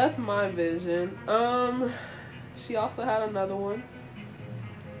that's my vision. She also had another one.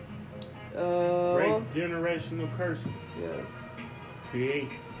 Break generational curses. Yes. Create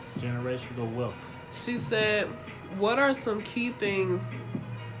generational wealth. She said, what are some key things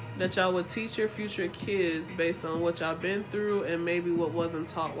that y'all would teach your future kids based on what y'all been through and maybe what wasn't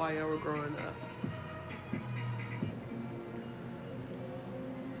taught while y'all were growing up?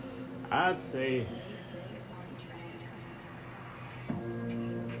 I'd say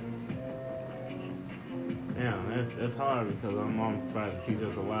that's hard because our mom tried to teach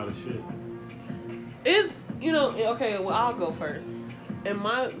us a lot of shit. It's, you know, okay, well, I'll go first. In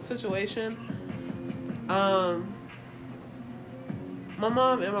my situation, my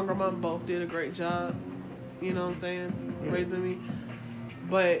mom and my grandma both did a great job, you know what I'm saying, raising me.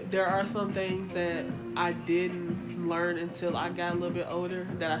 But there are some things that I didn't learn until I got a little bit older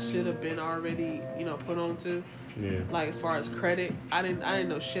that I should have been already, you know, put on to. Yeah. Like, as far as credit, I didn't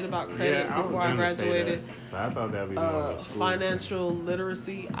know shit about credit before I graduated. I thought that'd be more financial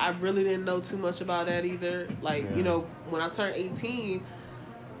literacy, I really didn't know too much about that either. Like, you know, when I turned 18,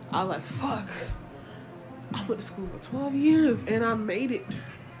 I was like, fuck, I went to school for 12 years and I made it.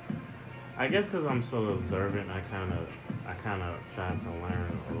 I guess because I'm so observant, I kind of tried to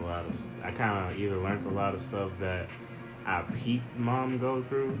learn a lot of. I kind of either learned a lot of stuff that I peeped mom go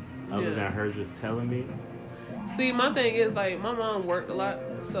through, other than her just telling me. See, my thing is, like, my mom worked a lot,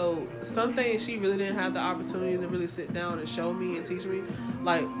 So some things she really didn't have the opportunity to really sit down and show me and teach me.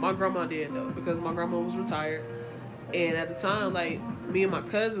 Like my grandma did though, because my grandma was retired, and at the time, like me and my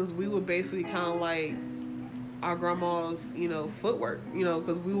cousins, we would basically kind of like our grandma's, footwork,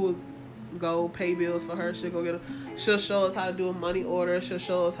 because we would go pay bills for her. She'll go get them. She'll show us how to do a money order. She'll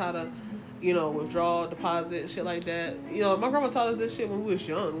show us how to, withdraw, deposit, shit like that. My grandma taught us this shit when we was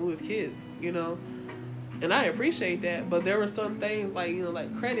young, when we was kids, And I appreciate that, but there were some things like,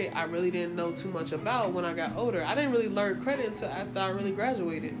 like credit, I really didn't know too much about when I got older. I didn't really learn credit until after I really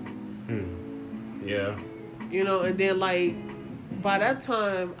graduated. Yeah. And then like, by that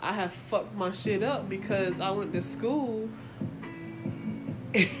time, I had fucked my shit up because I went to school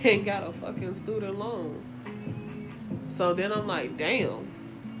and got a fucking student loan. So then I'm like, damn.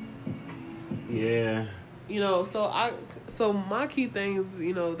 Yeah. So my key things,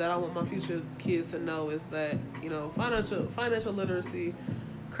 that I want my future kids to know is that, financial literacy,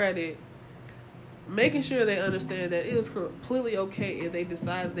 credit, making sure they understand that it is completely okay if they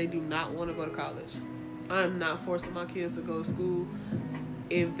decide they do not want to go to college. I am not forcing my kids to go to school.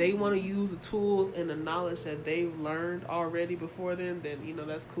 If they want to use the tools and the knowledge that they've learned already before then,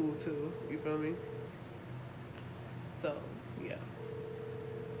 that's cool too. You feel me? So, yeah.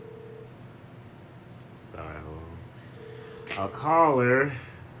 All right, I'll call her.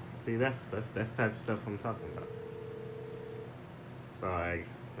 See, that's the type of stuff I'm talking about. Sorry,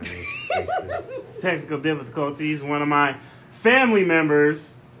 technical difficulties. One of my family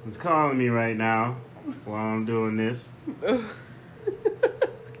members is calling me right now while I'm doing this.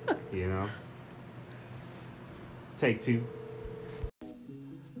 Take two.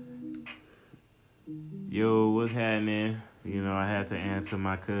 Yo, what's happening? I had to answer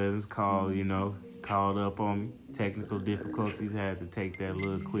my cousin's call, called up on me. Technical difficulties, had to take that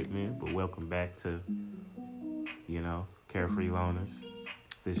little equipment, but welcome back to, Carefree Loners.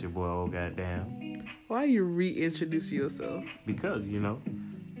 This your boy, old goddamn. Why you reintroduce yourself? Because, you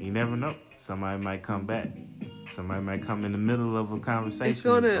never know. Somebody might come back. Somebody might come in the middle of a conversation. It's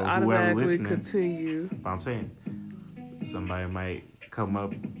going to automatically continue. But I'm saying, somebody might come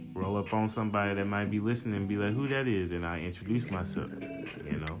up, roll up on somebody that might be listening and be like, who that is? And I introduce myself,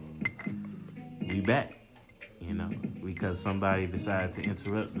 We back, because somebody decided to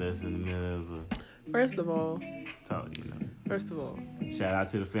interrupt us in the middle of a... First of all... talk, First of all... Shout out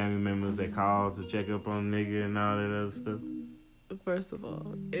to the family members that called to check up on nigga and all that other stuff. First of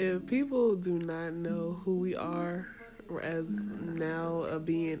all, if people do not know who we are as now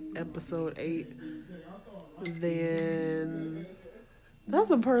being episode 8, then that's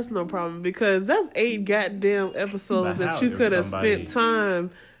a personal problem, because that's 8 goddamn episodes that you could have spent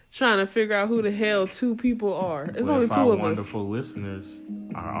time trying to figure out who the hell 2 people are. It's only 2 of us. Our wonderful listeners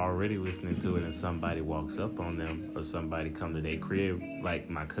are already listening to it and somebody walks up on them or somebody come to their crib like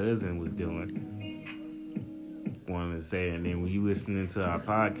my cousin was doing. Wanted to say, and then when you listening to our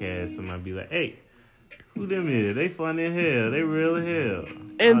podcast, somebody be like, hey, who them is? They funny as hell. They real as hell.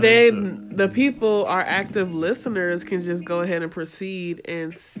 And then the people, our active listeners, can just go ahead and proceed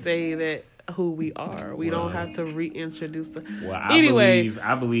and say that who we are. We don't have to reintroduce them. Well,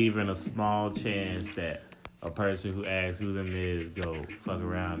 I believe in a small chance that a person who asks who them is go fuck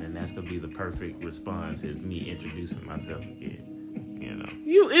around, and that's gonna be the perfect response is me introducing myself again.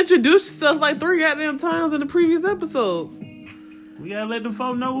 You introduced yourself like 3 goddamn times in the previous episodes. We gotta let the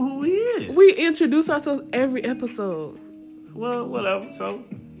folk know who we is. We introduce ourselves every episode. Well, whatever. So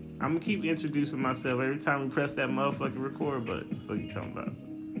I'm gonna keep introducing myself every time we press that motherfucking record button. What you talking about?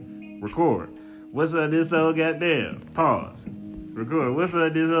 Record. What's up, this old goddamn? Pause. Record. What's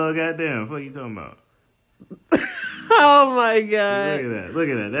up, this old goddamn? What you talking about? Oh my god. Look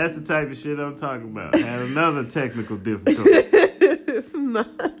at that. That's the type of shit I'm talking about. Had another technical difficulty. It's not.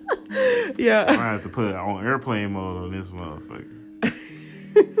 Yeah. I have to put it on airplane mode on this motherfucker.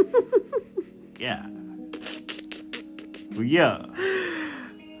 Yeah. Well, yeah.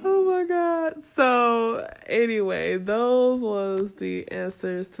 Oh my god. So anyway, those was the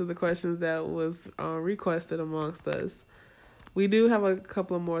answers to the questions that was requested amongst us. We do have a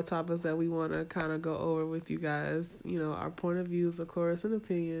couple of more topics that we want to kind of go over with you guys. Our point of views, of course, and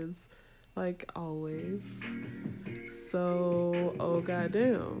opinions, like always. So, oh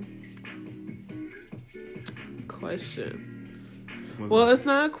goddamn. Question. Well, it's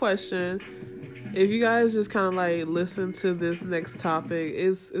not a question. If you guys just kind of like listen to this next topic,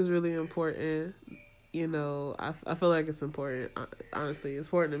 it's really important. I feel like it's important. Honestly, it's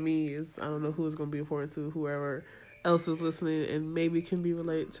important to me. I don't know who it's going to be important to, whoever else is listening and maybe can be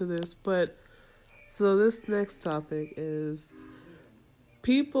related to this. But so this next topic is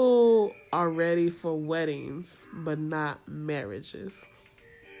people are ready for weddings but not marriages.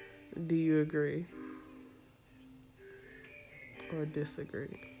 Do you agree or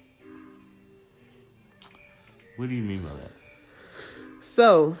disagree? What do you mean by that?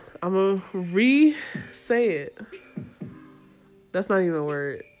 So, I'm going to re-say it. That's not even a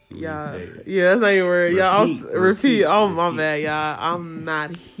word. Y'all. Yeah, that's not even a word. Repeat. Oh, my bad, y'all. I'm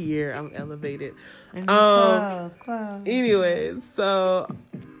not here. I'm elevated. Clouds. Anyways, so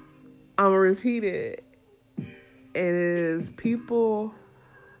I'm going to repeat it. It is people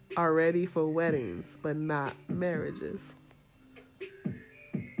are ready for weddings, but not marriages.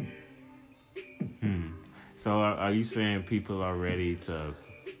 So are you saying people are ready to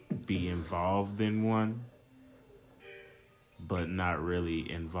be involved in one, but not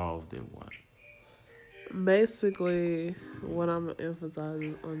really involved in one? Basically, what I'm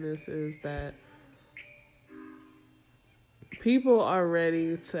emphasizing on this is that people are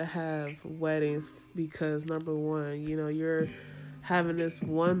ready to have weddings because, number one, you're having this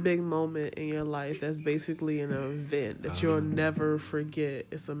one big moment in your life that's basically an event that you'll never forget.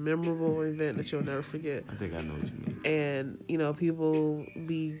 It's a memorable event that you'll never forget. I think I know what you mean. And, people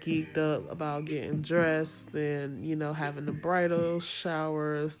be geeked up about getting dressed and, having the bridal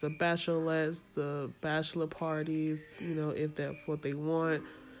showers, the bachelorettes, the bachelor parties, if that's what they want.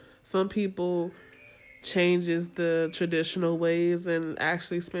 Some people changes the traditional ways and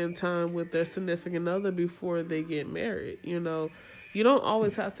actually spend time with their significant other before they get married. You don't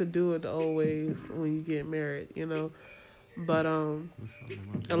always have to do it the old ways when you get married, but a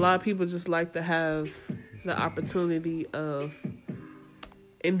lot of people just like to have the opportunity of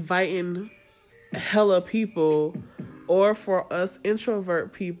inviting hella people, or for us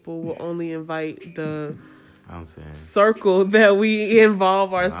introvert people, will only invite the circle that we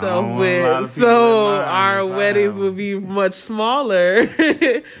involve ourselves with, so our weddings will be much smaller.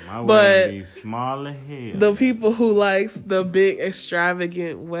 But be smaller here. The people who likes the big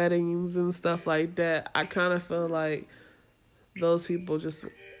extravagant weddings and stuff like that, I kind of feel like those people just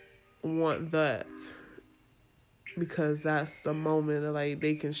want that because that's the moment that, like,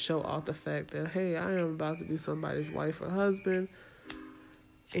 they can show off the fact that, hey, I am about to be somebody's wife or husband,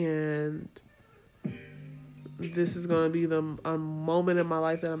 and this is going to be a moment in my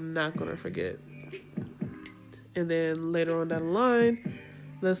life that I'm not going to forget. And then later on down the line,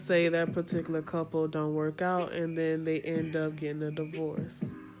 let's say that particular couple don't work out and then they end up getting a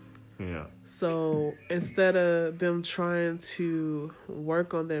divorce. Yeah. So instead of them trying to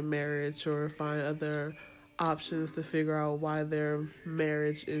work on their marriage or find other options to figure out why their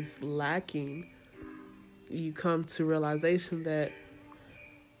marriage is lacking, you come to realization that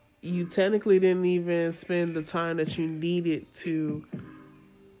you technically didn't even spend the time that you needed to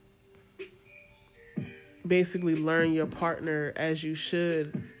basically learn your partner as you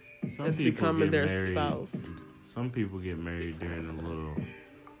should as becoming their spouse. Some people get married during a little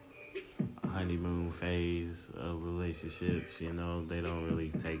honeymoon phase of relationships. They don't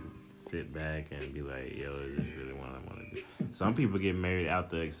really sit back and be like, yo, is this really what I want to do? Some people get married out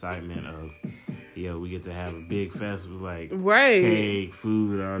the excitement of, we get to have a big festival, like cake,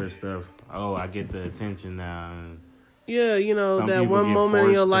 food, all this stuff. Oh, I get the attention now. Yeah, that one moment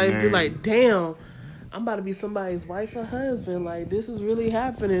in your life, you're like, damn, I'm about to be somebody's wife or husband. Like, this is really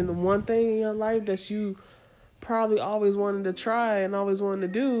happening. The one thing in your life that you probably always wanted to try and always wanted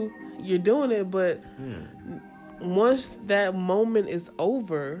to do, you're doing it. But once that moment is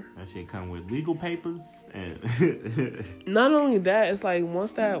over, that shit come with legal papers. And not only that, it's like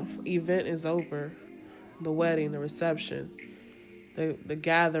once that event is over, the wedding, the reception, the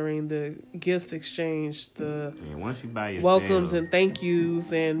gathering, the gift exchange, once you buy your welcomes and thank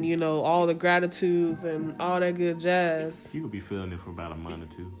yous, and all the gratitudes and all that good jazz, you could be feeling it for about a month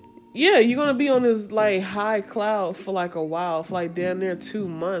or two. Yeah, you're gonna be on this like high cloud for like a while, for like damn near 2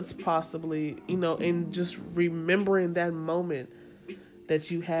 months possibly, and just remembering that moment that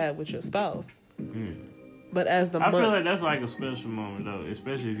you had with your spouse. But as I feel like that's like a special moment though,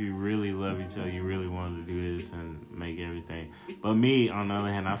 especially if you really love each other, you really wanted to do this and make everything. But me, on the other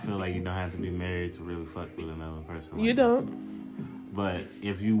hand, I feel like you don't have to be married to really fuck with another person. You don't. But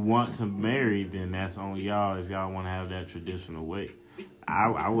if you want to marry, then that's on y'all. If y'all want to have that traditional way,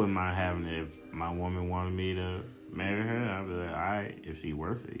 I wouldn't mind having it. If my woman wanted me to marry her, I'd be like, all right, if she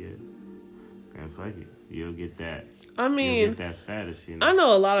worth it, yeah. And fuck it, you'll get that. You'll get that status. I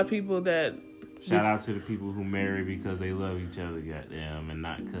know a lot of people that. Shout out to the people who marry because they love each other, goddamn, and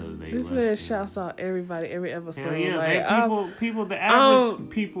not because they. This man shouts out everybody every episode. Hell yeah, like, people, the average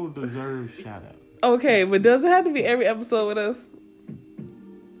people deserve shout out. Okay, but does it have to be every episode with us?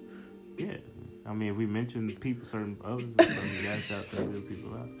 Yeah, I mean, if we mention people, certain others, you gotta shout those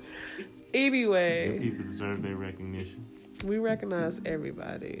people out. Anyway, people deserve their recognition. We recognize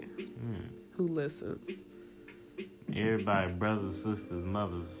everybody who listens. Everybody, brothers, sisters,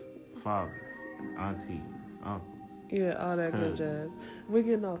 mothers, fathers, aunties, uncles. Yeah, all that cousins. good jazz. We're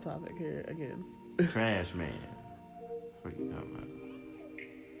getting off topic here again. Trash man. What you talking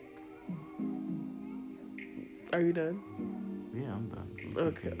about? Are you done? Yeah, I'm done.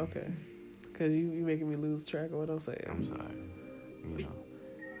 Okay. Because you making me lose track of what I'm saying. I'm sorry. You know.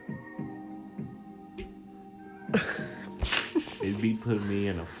 It be putting me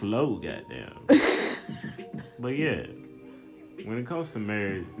in a flow, goddamn. But yeah, when it comes to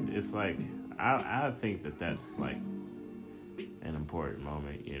marriage, it's like, I think that's like an important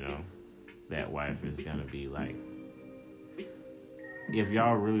moment, you know? That wife is gonna be like, if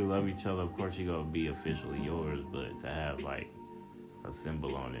y'all really love each other, of course you're gonna be officially yours, but to have like a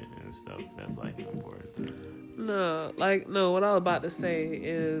symbol on it and stuff, that's like an important thing. No, what I was about to say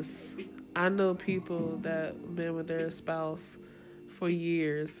is, I know people that been with their spouse for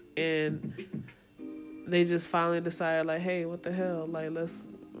years and they just finally decided, like, hey, what the hell, like,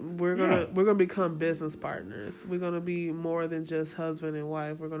 we're gonna become business partners. We're gonna be more than just husband and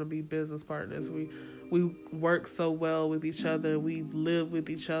wife. We're gonna be business partners. We work so well with each other. We've lived with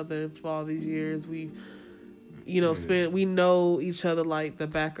each other for all these years. We've we know each other like the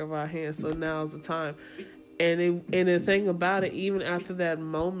back of our hands. So now's the time. And the thing about it, even after that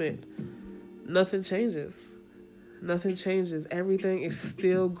moment, nothing changes. Nothing changes. Everything is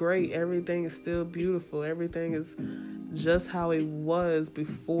still great. Everything is still beautiful. Everything is just how it was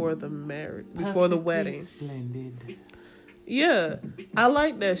before the wedding. Splendid. Yeah, I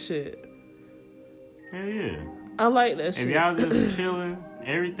like that shit. Hell yeah. I like that shit. If y'all just chilling,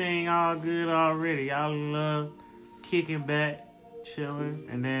 everything all good already, y'all in love, kicking back, chilling,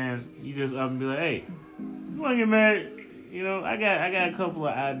 and then you just up and be like, hey, you want to get married? You know, I got a couple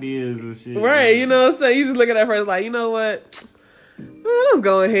of ideas and shit. Right, you know what I'm saying? You just look at that person like, you know what? Man, let's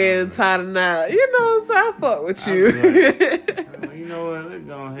go ahead and tie the knot. You know what I'm saying? I fuck with you. Like, you know what? Let's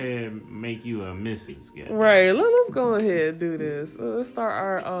go ahead and make you a missus. Right, let's go ahead and do this. Let's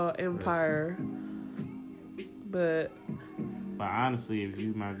start our empire. But honestly, if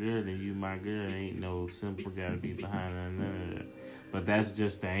you my girl, then you my girl. Ain't no symbol gotta be behind none of that. But that's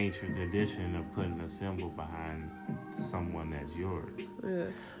just the ancient tradition of putting a symbol behind someone that's yours. Yeah.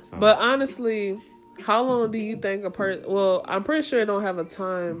 So, but honestly, how long do you think a person... Well, I'm pretty sure it don't have a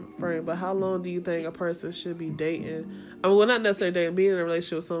time frame, but how long do you think a person should be dating? I mean, well, not necessarily dating, being in a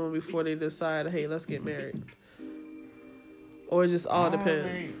relationship with someone before they decide, hey, let's get married? Or it just all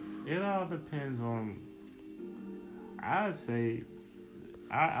depends? It all depends on... I'd say...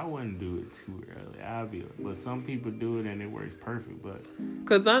 I wouldn't do it too early. But some people do it and it works perfect. But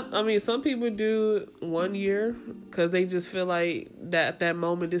because some people do 1 year because they just feel like that at that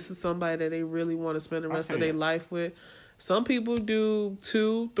moment this is somebody that they really want to spend the rest of their life with. Some people do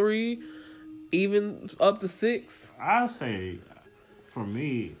 2, 3, even up to 6. I'll say, for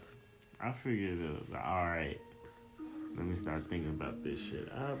me, I figured all right. Let me start thinking about this shit.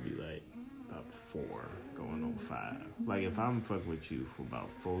 I'll be like about 4 going on 5. Like if I'm fucking with you for about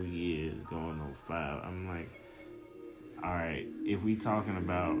 4 years going on 5, I'm like, all right, if we talking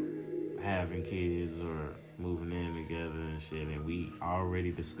about having kids or moving in together and shit, and we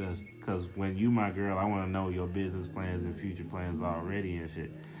already discussed, because when you my girl, I want to know your business plans and future plans already and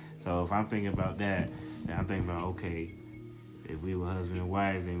shit. So if I'm thinking about that, then I'm thinking about, okay, if we were husband and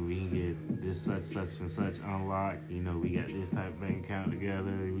wife, then we can get this such and such unlocked. You know, we got this type of bank account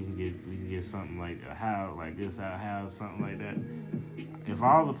together. We can get something like a house, like this house, something like that. If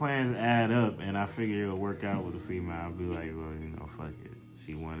all the plans add up and I figure it'll work out with a female, I'll be like, well, you know, fuck it.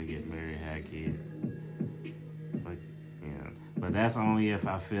 She want to get married, have kids. Fuck it, you know. But that's only if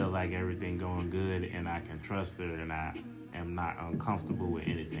I feel like everything going good and I can trust her and I am not uncomfortable with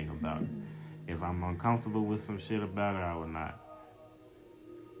anything about it. If I'm uncomfortable with some shit about it, I would not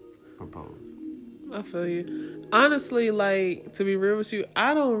propose. I feel you. Honestly, like, to be real with you,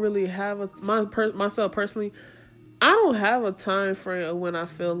 I don't really have myself personally, I don't have a time frame of when I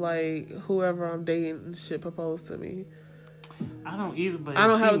feel like whoever I'm dating should propose to me. I don't either, but I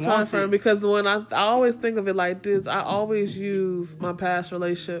don't have a time frame because when I always think of it like this, I always use my past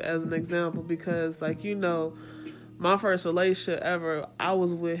relationship as an example because, like, you know, my first relationship ever, I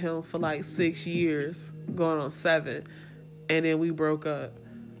was with him for like 6 years, going on 7, and then we broke up.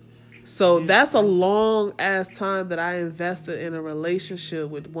 So that's a long ass time that I invested in a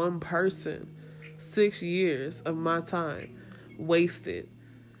relationship with one person. 6 years of my time wasted.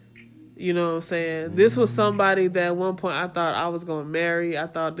 You know what I'm saying? This was somebody that at one point I thought I was going to marry. I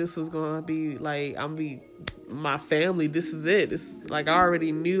thought this was going to be like, my family. This is it. This, like, I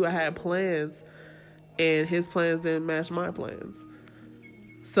already knew I had plans. and his plans didn't match my plans.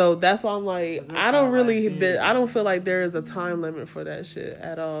 So that's why I'm like, I don't feel like there is a time limit for that shit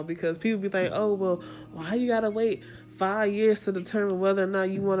at all, because people be like, oh, well, why you gotta wait 5 years to determine whether or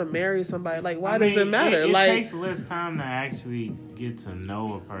not you want to marry somebody? Like, why does it matter? It like, takes less time to actually get to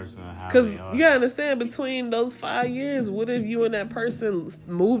know a person. Because you gotta understand, between those 5 years, what if you and that person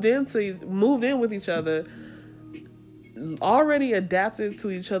moved in with each other, already adapted to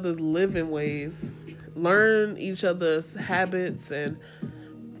each other's living ways, learn each other's habits and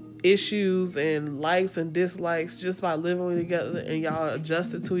issues and likes and dislikes just by living together, and y'all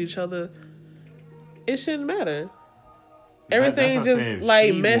adjusted to each other? It shouldn't matter. Everything just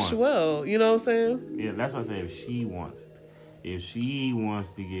like mesh well. You know what I'm saying? Yeah, that's what I say. If she wants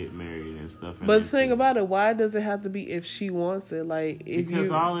to get married and stuff. But the thing about it, why does it have to be if she wants it? Like,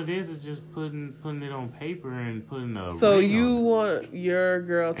 because all it is just putting it on paper and putting a. So you want your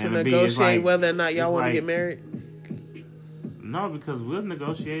girl to negotiate whether or not y'all want to get married? No, because we'll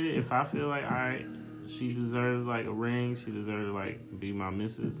negotiate it. If I feel like, all right, she deserves like a ring, she deserves to like be my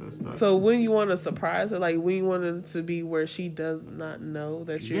missus and stuff. So when you want to surprise her, like when you want it to be where she does not know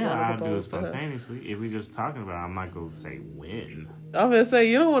that you're going to propose to her? Yeah, I'll do it spontaneously. If we're just talking about it, I'm not going to say when. I'm going to say,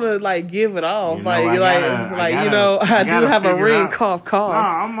 you don't want to like give it off. You know, I do have a ring, cough,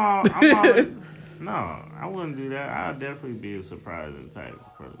 cough. No, no, I wouldn't do that. I'll definitely be a surprising type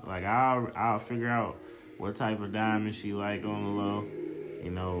of person. Like I'll figure out what type of diamond she like on the low,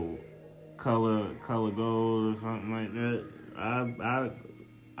 you know, color gold or something like that.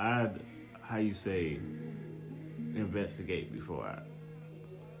 I how you say, investigate before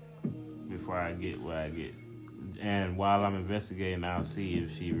I get what I get. And while I'm investigating, I'll see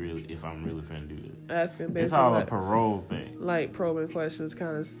if I'm really finna do this. Asking basically, it's all a parole thing. Like probing questions,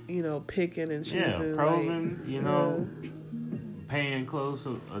 kind of, picking and choosing. Yeah, probing, paying close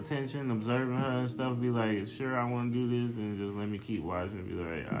attention, observing her and stuff. Be like, sure, I want to do this, and just let me keep watching. And be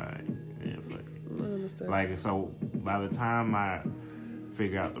like, all right, yeah, fuck it. I understand. Like, so by the time I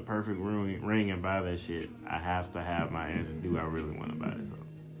figure out the perfect ring and buy that shit, I have to have my answer. Do I really want to buy it? So.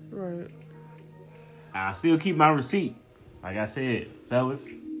 Right. I still keep my receipt. Like I said, fellas,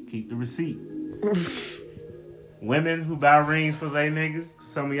 keep the receipt. Women who buy rings for their niggas,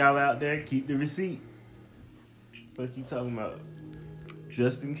 some of y'all out there, keep the receipt. What you talking about?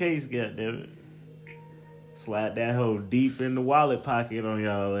 Just in case, goddammit. Slide that hoe deep in the wallet pocket on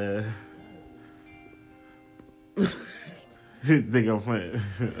y'all ass. Think I'm playing.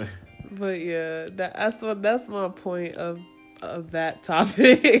 But yeah, that's my point of that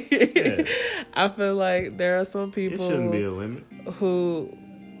topic. Yeah. I feel like there are some people. It shouldn't be a limit. Who,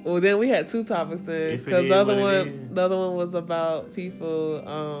 well, then we had two topics then, because the other one was about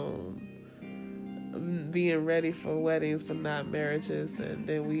people being ready for weddings but not marriages, and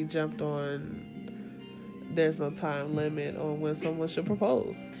then we jumped on there's no time limit on when someone should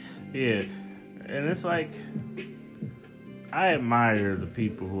propose. Yeah, and it's like, I admire the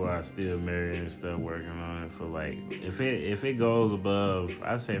people who are still married and still working on it for like, if it goes above,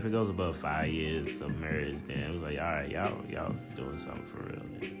 I'd say if it goes above 5 years of marriage, then it was like, all right, y'all doing something for real.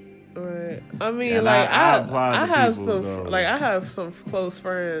 Then. Right. I mean, and like I have some close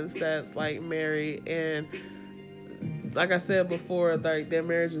friends that's like married, and like I said before, like their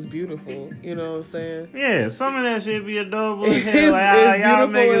marriage is beautiful. You know what I'm saying? Yeah, some of that shit be adorable. It's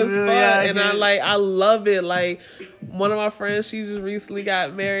beautiful as fuck, and I love it. Like one of my friends, she just recently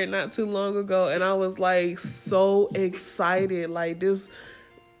got married not too long ago, and I was like so excited. Like this,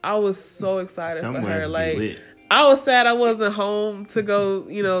 I was so excited for her. Like lit. I was sad I wasn't home to go,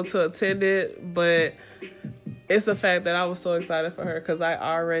 to attend it, but it's the fact that I was so excited for her because I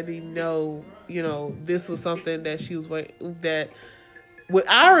already know, this was something that she was I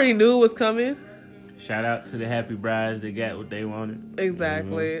already knew was coming. Shout out to the happy brides that got what they wanted.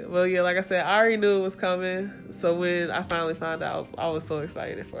 Exactly. Mm-hmm. Well, yeah, like I said, I already knew it was coming. So when I finally found out, I was so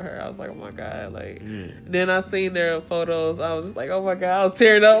excited for her. I was like, oh my God. Like, Then I seen their photos. I was just like, oh my God. I was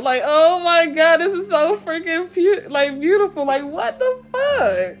tearing up. Like, oh my God, this is so freaking beautiful. Like, what the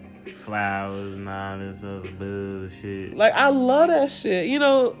fuck? Flowers and all this other bullshit. Like, I love that shit.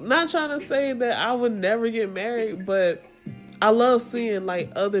 Not trying to say that I would never get married, but I love seeing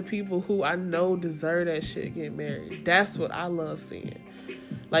like other people who I know deserve that shit get married. That's what I love seeing.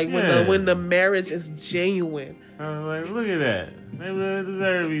 Like when the marriage is genuine. Like, look at that. They really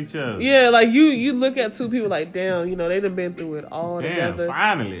deserve each other. Yeah, like you look at two people like, damn, they done been through it all together.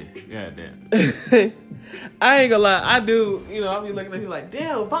 Finally. Goddamn. I ain't gonna lie, I do, I'll be looking at you like,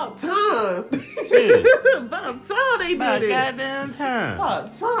 damn, about time. Shit. About time they did it. Goddamn time.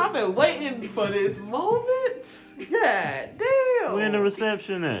 About time. I've been waiting for this moment. God damn. real. When the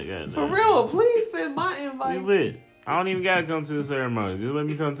reception at? Goddamn. For real, please send my invite. You lit. I don't even gotta come to the ceremony. Just let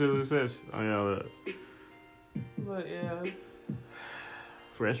me come to the reception. On y'all up. But yeah.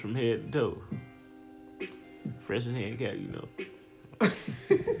 Fresh from head to toe. Fresh as hand cap, you know.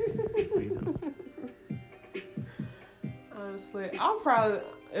 Honestly, I'm probably,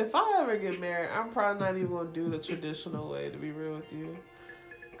 if I ever get married, I'm probably not even gonna do the traditional way, to be real with you.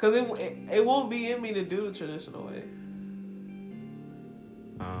 Cause it won't be in me to do the traditional way.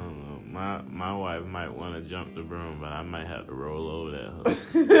 I don't know. My wife might want to jump the broom, but I might have to roll over that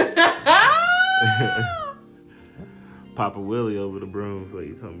hoe. Papa Willie over the broom. What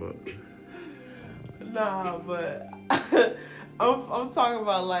you talking about? Nah, but I'm talking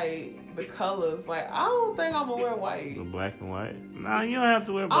about like the colors. Like, I don't think I'm gonna wear white. The black and white? Nah, you don't have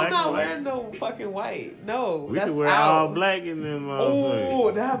to wear black and white. I'm not wearing no fucking white. No, we that's can wear out. all black in them motherfuckers.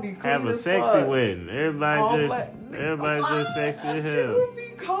 Oh, that'd be cool. Have a sexy wedding. Everybody just sexy as hell. It would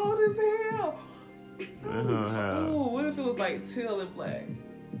be cold as hell. How? Oh, what if it was like teal and black?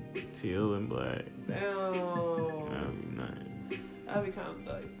 Teal and black. Damn. That'd be nice. That'd be kind of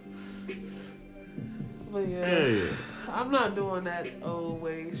dope. But yeah, yeah, I'm not doing that old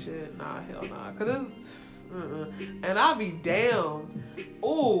way shit. Nah, hell nah. Cause it's, and I'll be damned.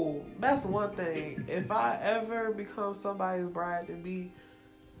 Ooh, that's one thing. If I ever become somebody's bride to be,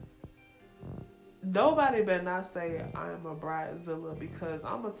 nobody better not say I'm a bridezilla, because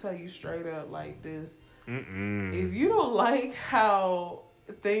I'm gonna tell you straight up like this. If you don't like how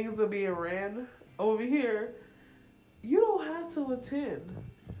things are being ran over here, you don't have to attend.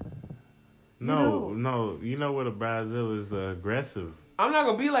 No. You know what a bridezilla is? The aggressive. I'm not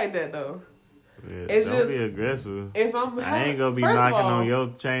gonna be like that though. Yeah, it's don't just be aggressive. If I ain't gonna be knocking on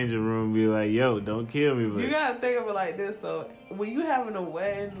your changing room and be like, yo, don't kill me. But you gotta think of it like this though. When you having a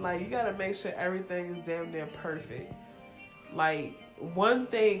wedding, like, you gotta make sure everything is damn near perfect. Like, one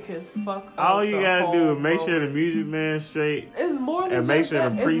thing can fuck up. All you gotta do is make moment. sure the music man's straight. It's more than and just make sure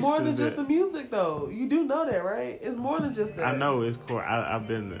that. the priest It's more than is just there. the music though. You do know that, right? It's more than just that. I know it's I've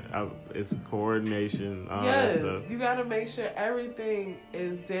been there. It's coordination. All that yes, stuff. you gotta make sure everything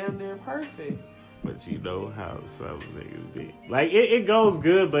is damn near perfect. But you know how some niggas be. Like, it goes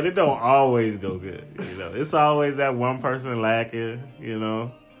good, but it don't always go good. You know, it's always that one person lacking. You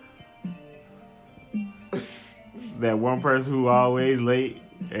know, that one person who always late.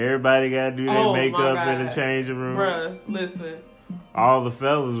 Everybody gotta do their makeup in the changing room. Bruh, listen. All the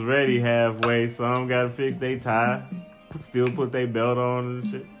fellas ready halfway. Some gotta fix their tie. Still put their belt on and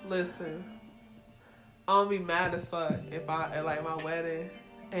shit. Listen. I'm gonna be mad as fuck if I, at like my wedding,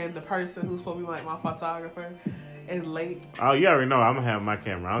 and the person who's supposed to be like my photographer is late. Oh, you already know I'm gonna have my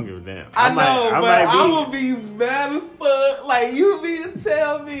camera. I don't give a damn. I'm gonna be mad as fuck. Like, you mean to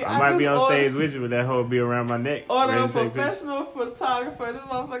tell me I might be on stage with you, but that hoe be around my neck. Order a professional photographer, this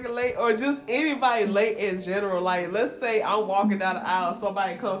motherfucker late, or just anybody late in general. Like, let's say I'm walking down the aisle,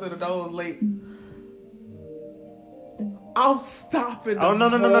 somebody comes to the doors late. I'm stopping the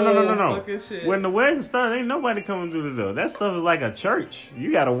no. fucking shit. When the wedding starts, ain't nobody coming through the door. That stuff is like a church.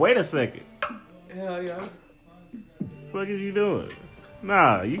 You gotta wait a second. Hell yeah. What is you doing?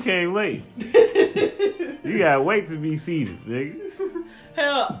 Nah, you can't wait. You gotta wait to be seated, nigga.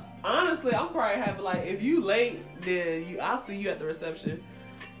 Hell, honestly, I'm probably happy. Like, if you late, then I'll see you at the reception,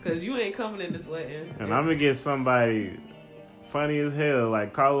 cause you ain't coming in this wedding. And I'm gonna get somebody funny as hell,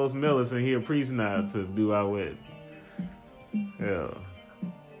 like Carlos Miller, and he a priest now, to do our wedding. Yeah.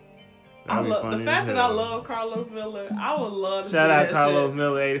 I love the fact that I love Carlos Miller. I would love to shout see out that Carlos shit.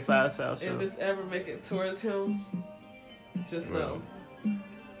 Miller, 85 South Show. If this ever make it towards him, just know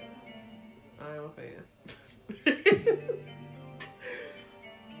I am a fan.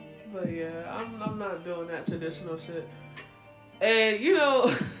 But yeah, I'm not doing that traditional shit. And you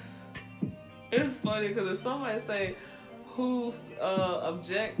know, it's funny because if somebody say who's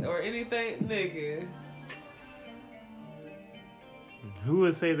object or anything, nigga. Who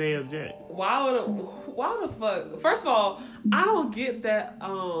would say they object? Why the fuck? First of all, I don't get that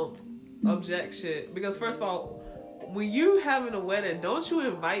object shit, because first of all, when you having a wedding, don't you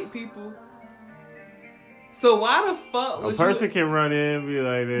invite people? So why the fuck would a person can run in and be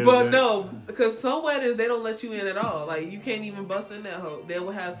like this? But no, because some weddings they don't let you in at all. Like, you can't even bust in that hoe. They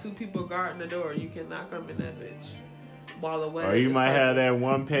will have 2 people guarding the door. You cannot come in that bitch while the wedding. Or you might have that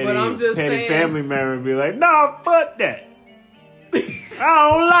one petty saying, family member be like, "No, fuck that. I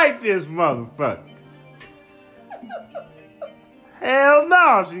don't like this motherfucker. Hell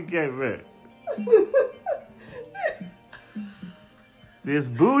no, she can't marry. This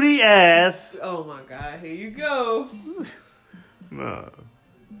booty ass." Oh my God, here you go. No.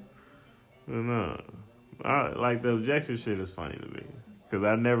 Like, the objection shit is funny to me. Because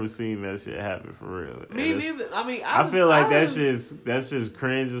I've never seen that shit happen for real. Me neither. I mean, I feel like that's just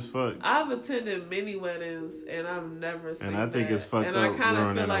cringe as fuck. I've attended many weddings, and I've never seen that. And I think it's fucked up. And up I kind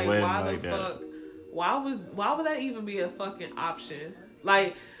of feel like, why the fuck? Why would that even be a fucking option?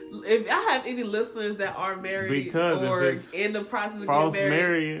 Like, if I have any listeners that are married or in the process of getting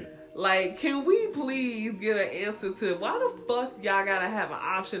married, like, can we please get an answer to why the fuck y'all gotta have an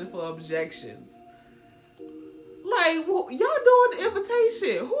option for objections? Like, y'all doing the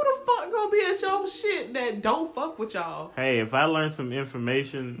invitation. Who the fuck gonna be at y'all shit that don't fuck with y'all? Hey, if I learn some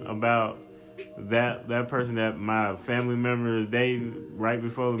information about that person that my family member is dating right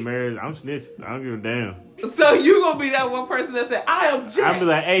before the marriage, I'm snitching. I don't give a damn. So you gonna be that one person that said, I object. I'll be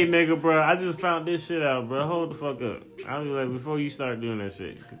like, hey, nigga, bro, I just found this shit out, bro. Hold the fuck up. I'll be like, before you start doing that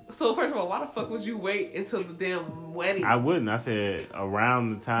shit. So first of all, why the fuck would you wait until the damn wedding? I wouldn't. I said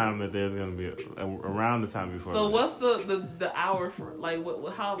around the time that there's gonna be around the time before. So what's the hour for, like,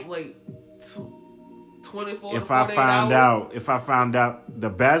 how, like, 24 if to 48 hours? If I found out the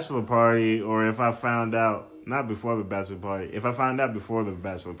bachelor party, or if I found out not before the bachelor party, if I found out before the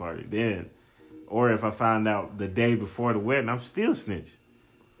bachelor party, then, or if I found out the day before the wedding, I'm still snitch.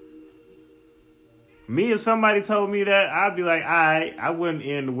 Me, if somebody told me that, I'd be like, all right, I wouldn't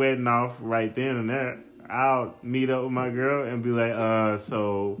end the wedding off right then and there. I'll meet up with my girl and be like,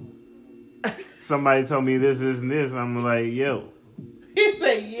 so somebody told me this, and this, and I'm like, yo. He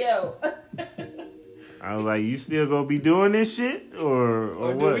said, yo. I was like, you still gonna be doing this shit, or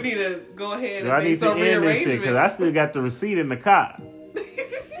do what? we need to go ahead do and make some rearrangement? I need to end this shit because I still got the receipt in the car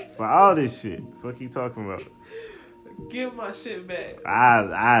for all this shit. Fuck you talking about? Give my shit back.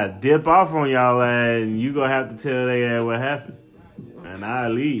 I dip off on y'all and you gonna have to tell they ass what happened, and I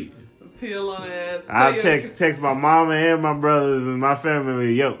leave. Peel on the ass. I text my mama and my brothers and my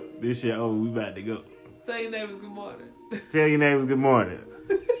family. Yo, this shit over. We about to go. Tell your neighbors good morning. Tell your neighbors good morning.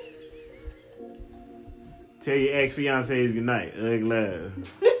 Tell your ex-fiancés good night. Ugly laugh.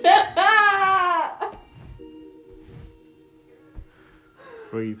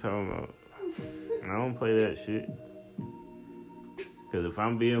 What are you talking about? I don't play that shit. Because if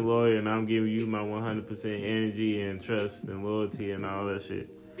I'm being loyal and I'm giving you my 100% energy and trust and loyalty and all that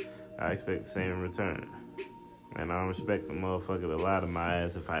shit, I expect the same in return. And I don't respect the motherfucker that lie to my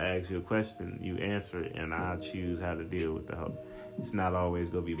ass. If I ask you a question, you answer it, and I choose how to deal with the hoe. It's not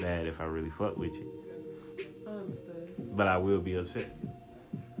always going to be bad if I really fuck with you. I understand. But I will be upset.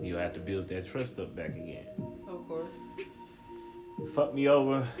 You'll have to build that trust up back again. Of course. Fuck me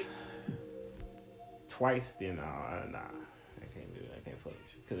over twice, then nah. I can't do it. I can't fuck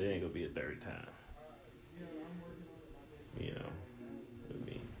with you. Because it ain't going to be a third time. You know, with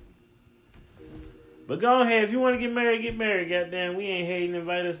me. But go ahead. If you want to get married, get married. Goddamn, we ain't hating.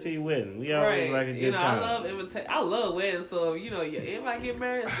 Invite us to your wedding. We always like a good time. I love weddings. So, everybody get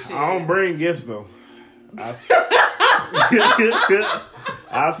married. Shit. I don't bring gifts, though.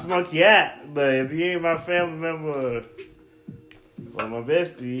 I'll smoke you out. But if you ain't my family member or my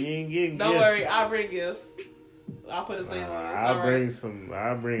bestie, you ain't getting gifts. Don't worry. I'll bring gifts. I'll put his name on it.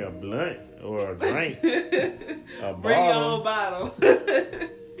 I'll bring a blunt or a drink. Bring your own bottle.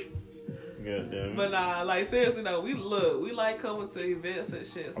 Goddamn. But nah, like, seriously though, we like coming to events and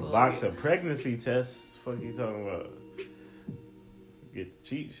shit. So a box of pregnancy tests. Fuck you talking about? Get the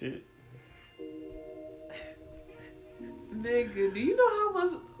cheap shit. Nigga, do you know how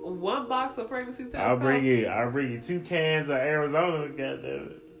much one box of pregnancy tests I'll bring you 2 cans of Arizona. Goddamn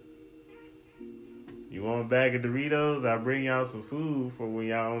it. You want a bag of Doritos? I'll bring y'all some food for when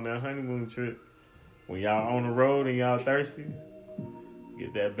y'all on that honeymoon trip. When y'all on the road and y'all thirsty,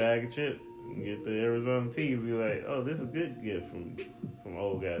 get that bag of chips. Get the Arizona tea. Be like, oh, this is a good gift from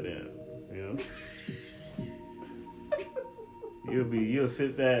old goddamn. You know. You'll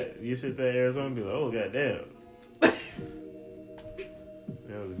sit that Arizona and be like, oh goddamn.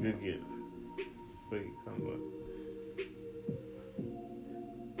 That was a good gift. What you talking about?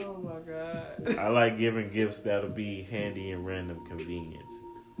 Oh my god. I like giving gifts that'll be handy in random convenience.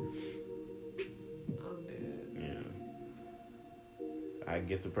 I'm dead. Yeah. I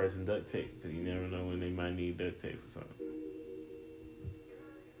gift the person duct tape because you never know when they might need duct tape or something.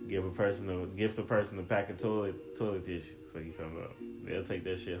 Gift a person a pack of toilet tissue. What you talking about? They'll take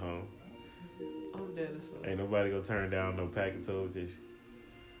that shit home. I'm dead as well. Ain't nobody gonna turn down no pack of toilet tissue.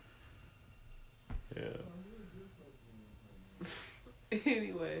 Yeah.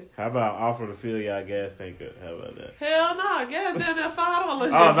 Anyway. How about offer to fill y'all gas tank up? How about that? Hell no. Gas down there $5. Oh,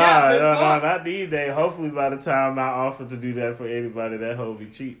 no, not these days. Hopefully by the time I offer to do that for anybody, that hoe be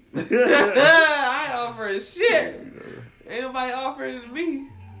cheap. I ain't offering shit. Ain't nobody offering to me.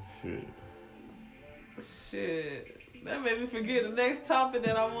 Shit. Shit. That made me forget the next topic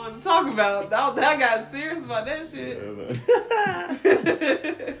that I wanted to talk about. I got serious about that shit.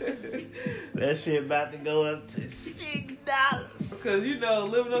 That shit about to go up to $6. Because, you know,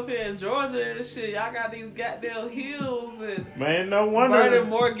 living up here in Georgia and shit, y'all got these goddamn hills and man, no wonder burning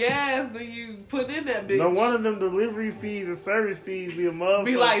more gas than you put in that bitch. No one of them delivery fees and service fees be a motherfucker.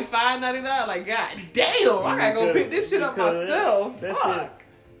 Be like $5.99. Like, god damn, I gotta go pick this shit up myself. That Fuck. shit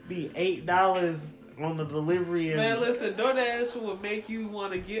be $8 on the delivery. And man, listen, DoorDash will make you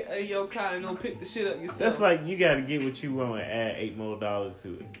want to get in your car and go pick the shit up yourself. That's like you got to get what you want and add $8 more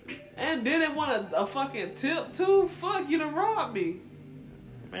to it. And then they want a fucking tip too? Fuck, you done robbed me.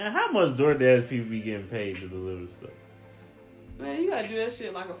 Man, how much DoorDash people be getting paid to deliver stuff? Man, you gotta do that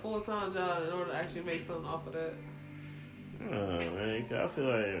shit like a full-time job in order to actually make something off of that. Oh, man, I feel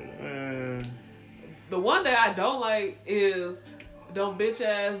like... The one that I don't like is them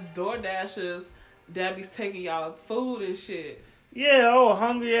bitch-ass DoorDashers that be taking y'all food and shit. Yeah,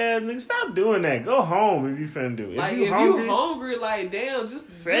 hungry ass nigga, stop doing that. Go home if you finna do it. Like, if you hungry, like, damn, just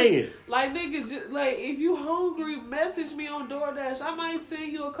say it. Like, nigga, just, like, if you hungry, message me on DoorDash. I might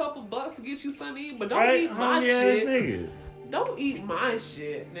send you a couple bucks to get you something to eat, but don't eat my shit. Nigga. Don't eat my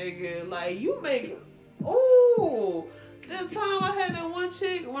shit, nigga. Like, you make... Ooh. That time I had that one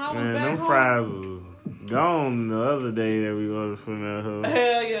chick when I was back home. Them fries was gone the other day that we ordered from that hood.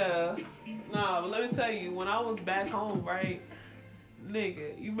 Hell yeah. Nah, but let me tell you, when I was back home, right,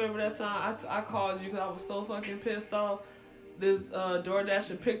 nigga, you remember that time I called you because I was so fucking pissed off? This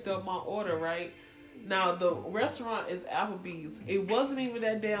DoorDasher picked up my order, right? Now, the restaurant is Applebee's. It wasn't even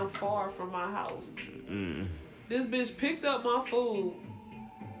that damn far from my house. Mm. This bitch picked up my food,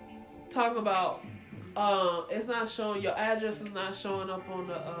 talking about, it's not showing, your address is not showing up on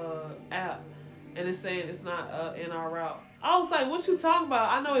the app, and it's saying it's not in our route. I was like, what you talking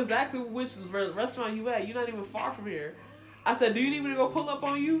about? I know exactly which restaurant you at. You're not even far from here. I said, do you need me to go pull up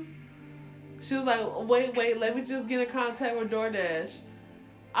on you? She was like, wait, let me just get in contact with DoorDash.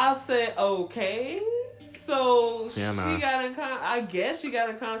 I said, okay. So I guess she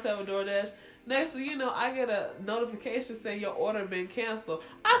got in contact with DoorDash. Next thing you know, I get a notification saying your order been canceled.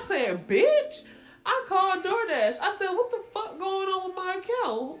 I said, bitch, I called DoorDash. I said, what the fuck going on with my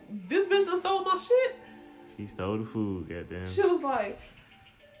account? This bitch done stole my shit? She stole the food, goddamn. She was like,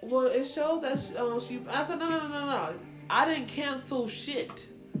 well, it shows that she... I said, no. I didn't cancel shit.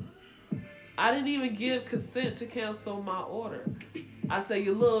 I didn't even give consent to cancel my order. I said,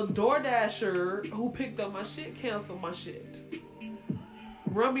 your little DoorDasher who picked up my shit canceled my shit.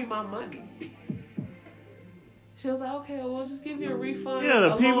 Run me my money. She was like, okay, we'll just give you a refund. Yeah,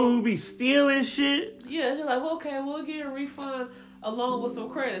 the people who be stealing shit. Yeah, she's like, well, okay, we'll give you a refund along with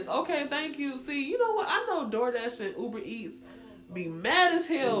some credits. Okay, thank you. See, you know what? I know DoorDash and Uber Eats be mad as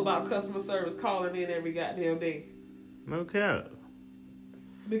hell about customer service calling in every goddamn day. No cap.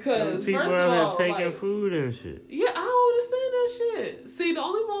 Because people first of all, taking like, food and shit. Yeah, I don't understand that shit. See, the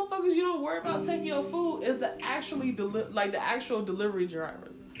only motherfuckers you don't worry about taking your food is the actual delivery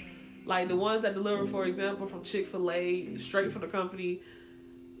drivers. Like the ones that deliver, for example, from Chick-fil-A, straight from the company,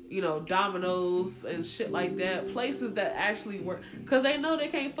 you know, Domino's and shit like that. Places that actually work. Because they know they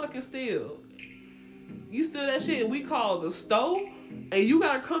can't fucking steal. You steal that shit and we call the store and you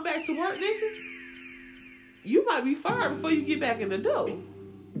gotta come back to work, nigga. You might be fired before you get back in the door. Yeah.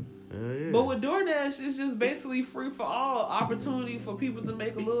 But with DoorDash, it's just basically free for all. Opportunity for people to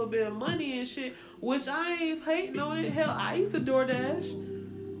make a little bit of money and shit. Which I ain't hating on it. Hell, I used to DoorDash.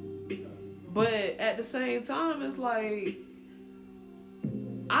 But at the same time, it's like,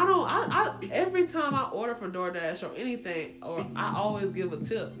 I every time I order from DoorDash or anything, or I always give a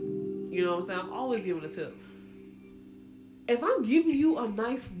tip. You know what I'm saying? I'm always giving a tip. If I'm giving you a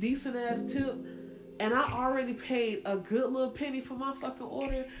nice, decent ass tip, and I already paid a good little penny for my fucking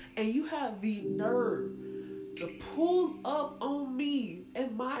order, and you have the nerve to pull up on me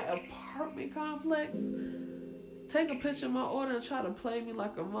in my apartment complex, take a picture of my order and try to play me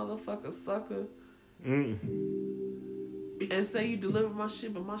like a motherfucker sucker. And say you delivered my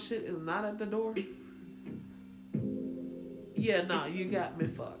shit, but my shit is not at the door. Yeah, nah, you got me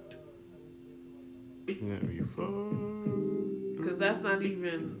fucked. Got me fucked. Because that's not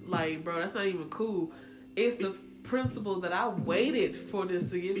even, like, bro, that's not even cool. It's the principle that I waited for this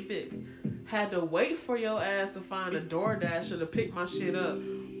to get fixed. Had to wait for your ass to find a DoorDasher to pick my shit up.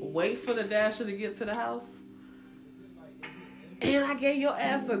 Wait for the Dasher to get to the house. And I gave your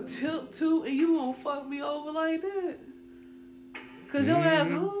ass a tip too, and you gonna fuck me over like that? Cause your ass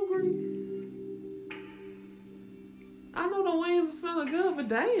hungry. I know the wings are smelling good, but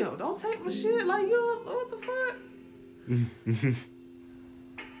damn, don't take my shit like you. What the fuck?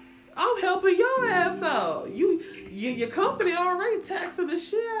 I'm helping your ass out. Your company already taxing the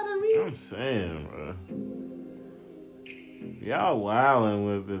shit out of me. I'm saying, bro. Y'all wildin'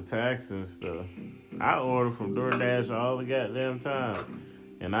 with the tax and stuff. I order from DoorDash all the goddamn time.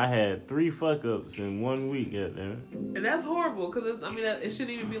 And I had 3 fuck-ups in 1 week, goddamn. And that's horrible, because, it shouldn't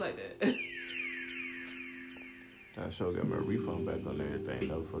even be like that. I sure got my refund back on everything.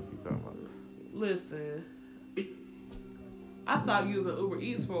 What the fuck you talking about? Listen. I stopped using Uber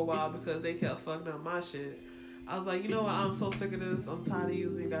Eats for a while because they kept fucking up my shit. I was like, you know what? I'm so sick of this. I'm tired of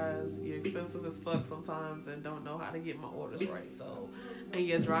using you guys. You're expensive as fuck sometimes and don't know how to get my orders right. So, and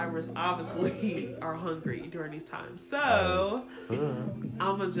your drivers obviously are hungry during these times. So,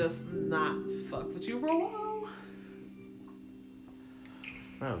 I'ma just not fuck with you for a while.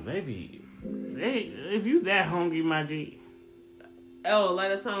 Bro, if you that hungry, my G. Oh, like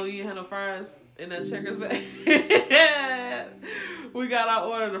that time we didn't have no fries in that Checkers bag. We got our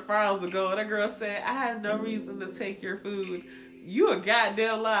order, the fries ago. That girl said, I had no reason to take your food. You a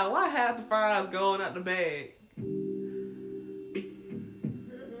goddamn lie. Why half the fries going out the bag?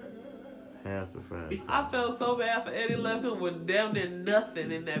 Half the fries. I felt so bad for Eddie left him with damn near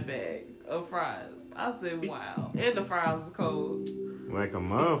nothing in that bag of fries. I said, wow. And the fries was cold. Like a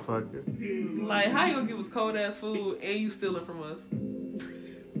motherfucker. Like, how you gonna give us cold ass food and you stealing from us?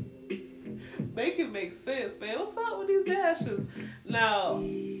 Make it make sense, man. What's up with these dashers? Now,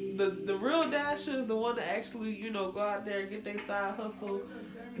 the real dashers, the one that actually, go out there and get their side hustle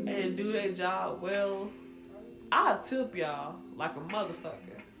and do their job well, I'll tip y'all like a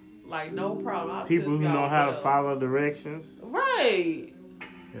motherfucker. Like, no problem. I'll People tip who y'all know how well. to follow directions. Right.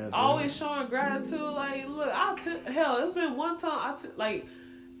 Yeah, always showing gratitude. Like, look, hell, it's been one time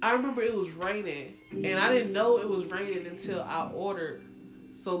I remember it was raining and I didn't know it was raining until I ordered.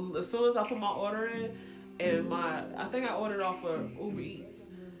 So as soon as I put my order in, and I think I ordered off of Uber Eats.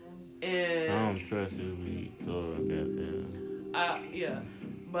 And I don't trust Uber Eats or goddamn.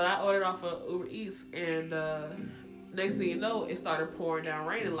 But I ordered off of Uber Eats, and next thing you know, it started pouring down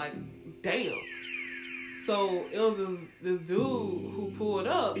raining. Like, damn. So it was this dude who pulled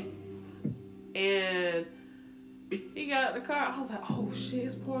up, and he got in the car. I was like, oh shit,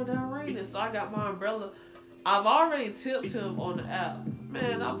 it's pouring down raining. So I got my umbrella. I've already tipped him on the app.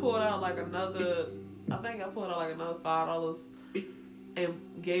 Man, I pulled out another $5 and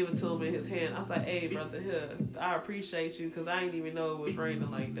gave it to him in his hand. I was like, hey, brother, here, I appreciate you because I didn't even know it was raining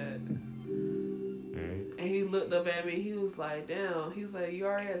like that. Mm-hmm. And he looked up at me. He was like, damn. He's like, you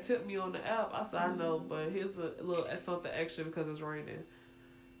already had tipped me on the app. I said, I know, but here's a little something extra because it's raining.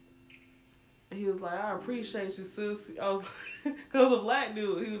 And he was like, I appreciate you, sis. I was like, because a black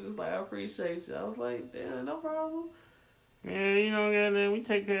dude, he was just like, I appreciate you. I was like, damn, no problem. Yeah, we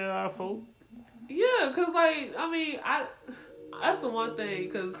take care of our folk. Yeah, because, that's the one thing,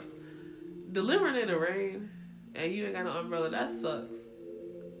 because delivering in the rain and you ain't got no umbrella, that sucks.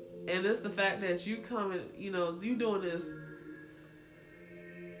 And it's the fact that you coming, you doing this,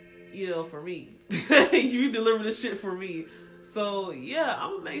 for me. You deliver this shit for me. So, yeah,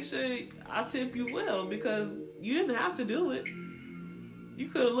 I'm going to make sure I tip you well because you didn't have to do it. You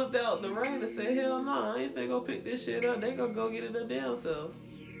could have looked out the rain and said, hell no, I ain't finna go pick this shit up. They gonna go get it their damn self.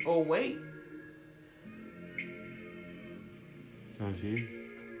 Or wait. Oh, gee.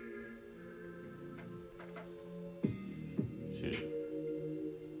 Shit.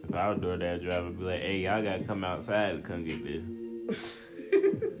 If I was a DoorDash driver, I'd be like, hey, y'all gotta come outside to come get this.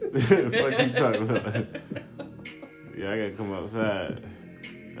 Fuck you talking about? Yeah, I gotta come outside.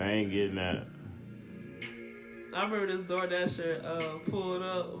 I ain't getting that. I remember this DoorDasher pulled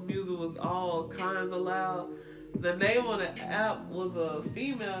up. Music was all kinds of loud. The name on the app was a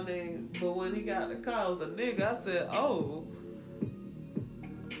female name, but when he got in the car, it was a nigga. I said, oh.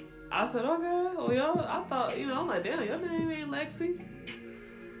 I said, okay. Well, y'all, I thought, I'm like, damn, your name ain't Lexi.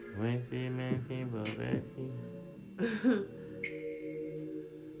 I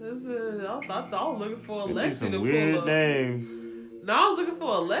was looking for a Lexi to pull up. Names. No, I was looking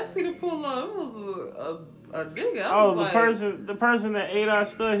for a Lexi to pull up. It was a nigga. The person that ate our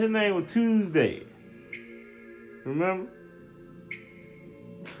stuff, his name was Tuesday. Remember?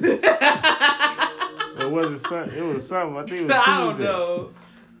 It was something. I think it was Tuesday. I don't know.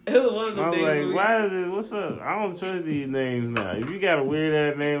 It was one of the days. I'm like, why is it? What's up? I don't trust these names now. If you got a weird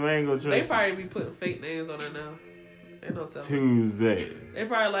ass name, I ain't gonna trust. They probably be putting fake names on it now. Ain't no telling. Tuesday. They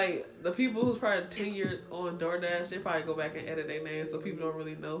probably the people who's probably tenured on DoorDash. They probably go back and edit their names so people don't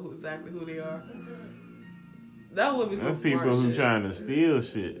really know exactly who they are. That would be some That's smart people who shit. trying to steal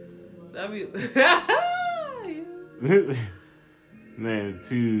shit. That'd be. Man,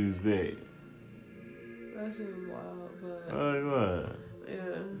 Tuesday. That shit was wild, but. Oh, what?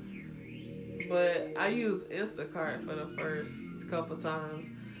 Yeah. But I used Instacart for the first couple times.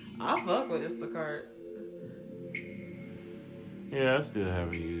 I fuck with Instacart. Yeah, I still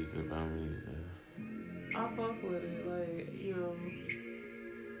haven't used it. I fuck with it. Like,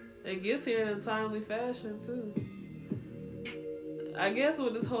 it gets here in a timely fashion, too. I guess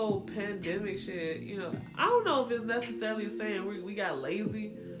with this whole pandemic shit, I don't know if it's necessarily saying we got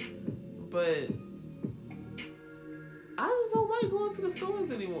lazy, but I just don't like going to the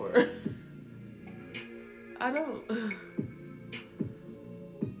stores anymore. I don't.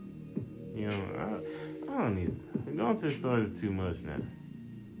 I don't need it. Going to the stores is too much now.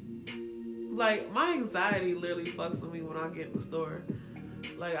 Like, my anxiety literally fucks with me when I get in the store.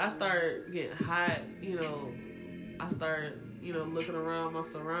 Like, I start getting hot, I start, looking around my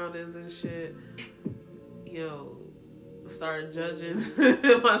surroundings and shit, start judging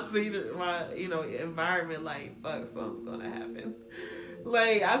my environment, like, fuck, something's gonna happen.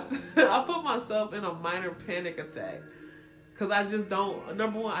 Like, I put myself in a minor panic attack. Because I just don't,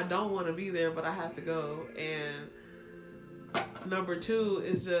 number one, I don't want to be there, but I have to go. And number two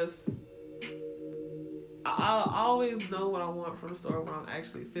is just, I always know what I want from the store when I'm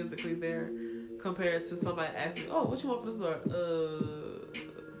actually physically there, compared to somebody asking, oh, what you want from the store?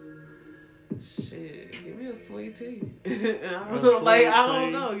 Shit, give me a sweet tea. And I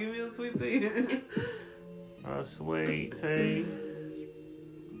don't know, give me a sweet tea. A sweet tea.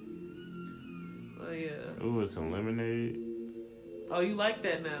 Oh, yeah. Ooh, with some lemonade. Oh, you like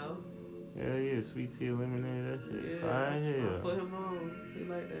that now? Yeah, sweet tea lemonade, that shit. Yeah, Fire. I put him on. He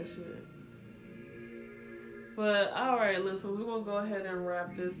like that shit. But, alright, listeners, we're going to go ahead and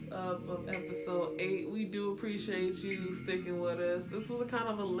wrap this up of episode 8. We do appreciate you sticking with us. This was a kind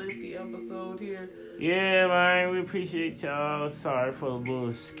of a lengthy episode here. Yeah, man, we appreciate y'all. Sorry for the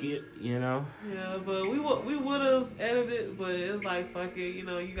little skip, Yeah, but we would have edited, but it's like, fuck it. You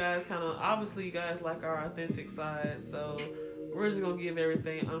guys obviously you guys like our authentic side, so we're just going to give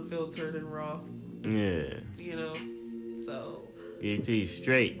everything unfiltered and raw. Yeah. So. Give it to you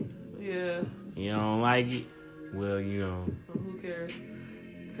straight. Yeah. You don't like it? Well, who cares?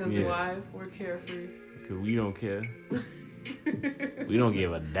 Because why? We're carefree. Because we don't care. We don't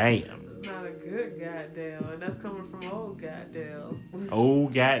give a damn. Not a good goddamn. And that's coming from old goddamn.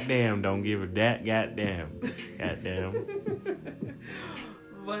 Old goddamn. Don't give a that goddamn. Goddamn.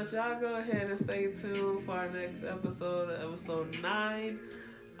 But y'all go ahead and stay tuned for our next episode, episode 9.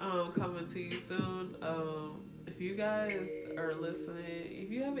 Coming to you soon. If you guys are listening,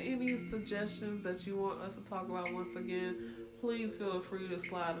 if you have any suggestions that you want us to talk about once again, please feel free to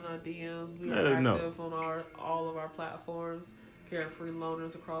slide in our DMs. We are active on all of our platforms, Carefree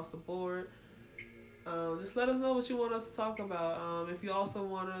Loners across the board. Just let us know what you want us to talk about. If you also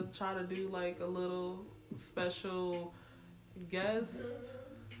want to try to do like a little special guest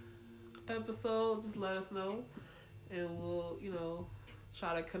episode, just let us know, and we'll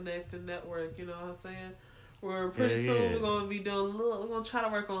try to connect and network. You know what I'm saying? We're pretty soon. We're gonna be doing we're gonna try to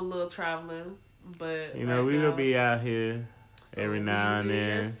work on a little traveling, but we will be out here every now and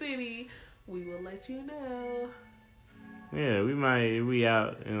then. In city, we will let you know. Yeah, we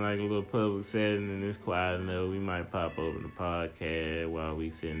out in like a little public setting and it's quiet enough. We might pop over the podcast while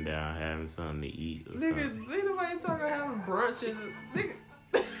we sitting down having something to eat or something. Ain't nobody talking about having brunch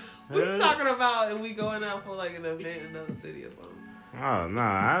we talking about and we going out for like an event in another city or something. Oh, no,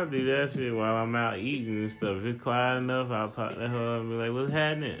 I'll do that shit while I'm out eating and stuff. If it's quiet enough, I'll pop that hoe up and be like, what's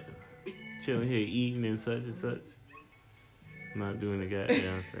happening? Chilling here eating and such and such. Not doing the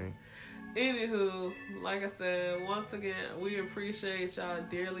goddamn thing. Anywho, like I said, once again, we appreciate y'all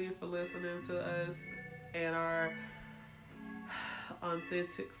dearly for listening to us and our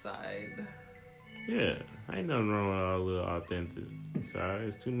authentic side. Yeah, ain't nothing wrong with our little authentic side.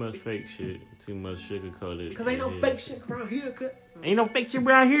 It's too much fake shit, too much sugar coated. Cause ain't no fake shit around here, cut. Ain't no fake shit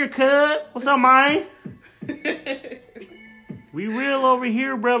around here, cut. What's up, man? We real over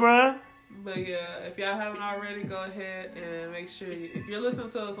here, bruh. But yeah, if y'all haven't already, go ahead and make sure if you're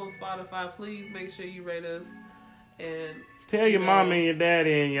listening to us on Spotify, please make sure you rate us and tell your mom and your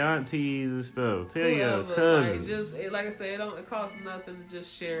daddy and your aunties and stuff. Tell your cousins. Like I said, it costs nothing to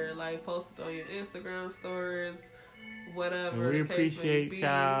just share. Like post it on your Instagram stories, whatever. And we appreciate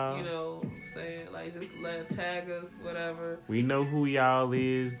y'all. Saying like just tag us, whatever. We know who y'all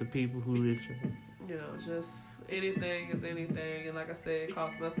is, the people who listen. Just anything is anything, and like I said, it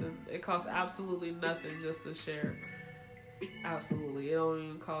costs nothing. It costs absolutely nothing just to share. Absolutely, it don't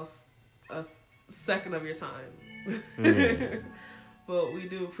even cost a second of your time. Mm. But we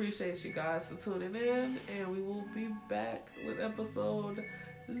do appreciate you guys for tuning in, and we will be back with episode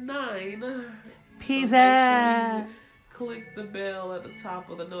 9. Peace out. click the bell at the top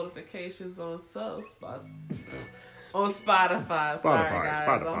of the notifications on on Spotify. Sorry, guys.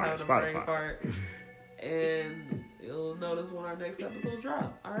 I'm having a brain fart. And you'll notice when our next episode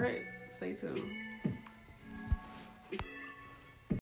drop. All right. Stay tuned.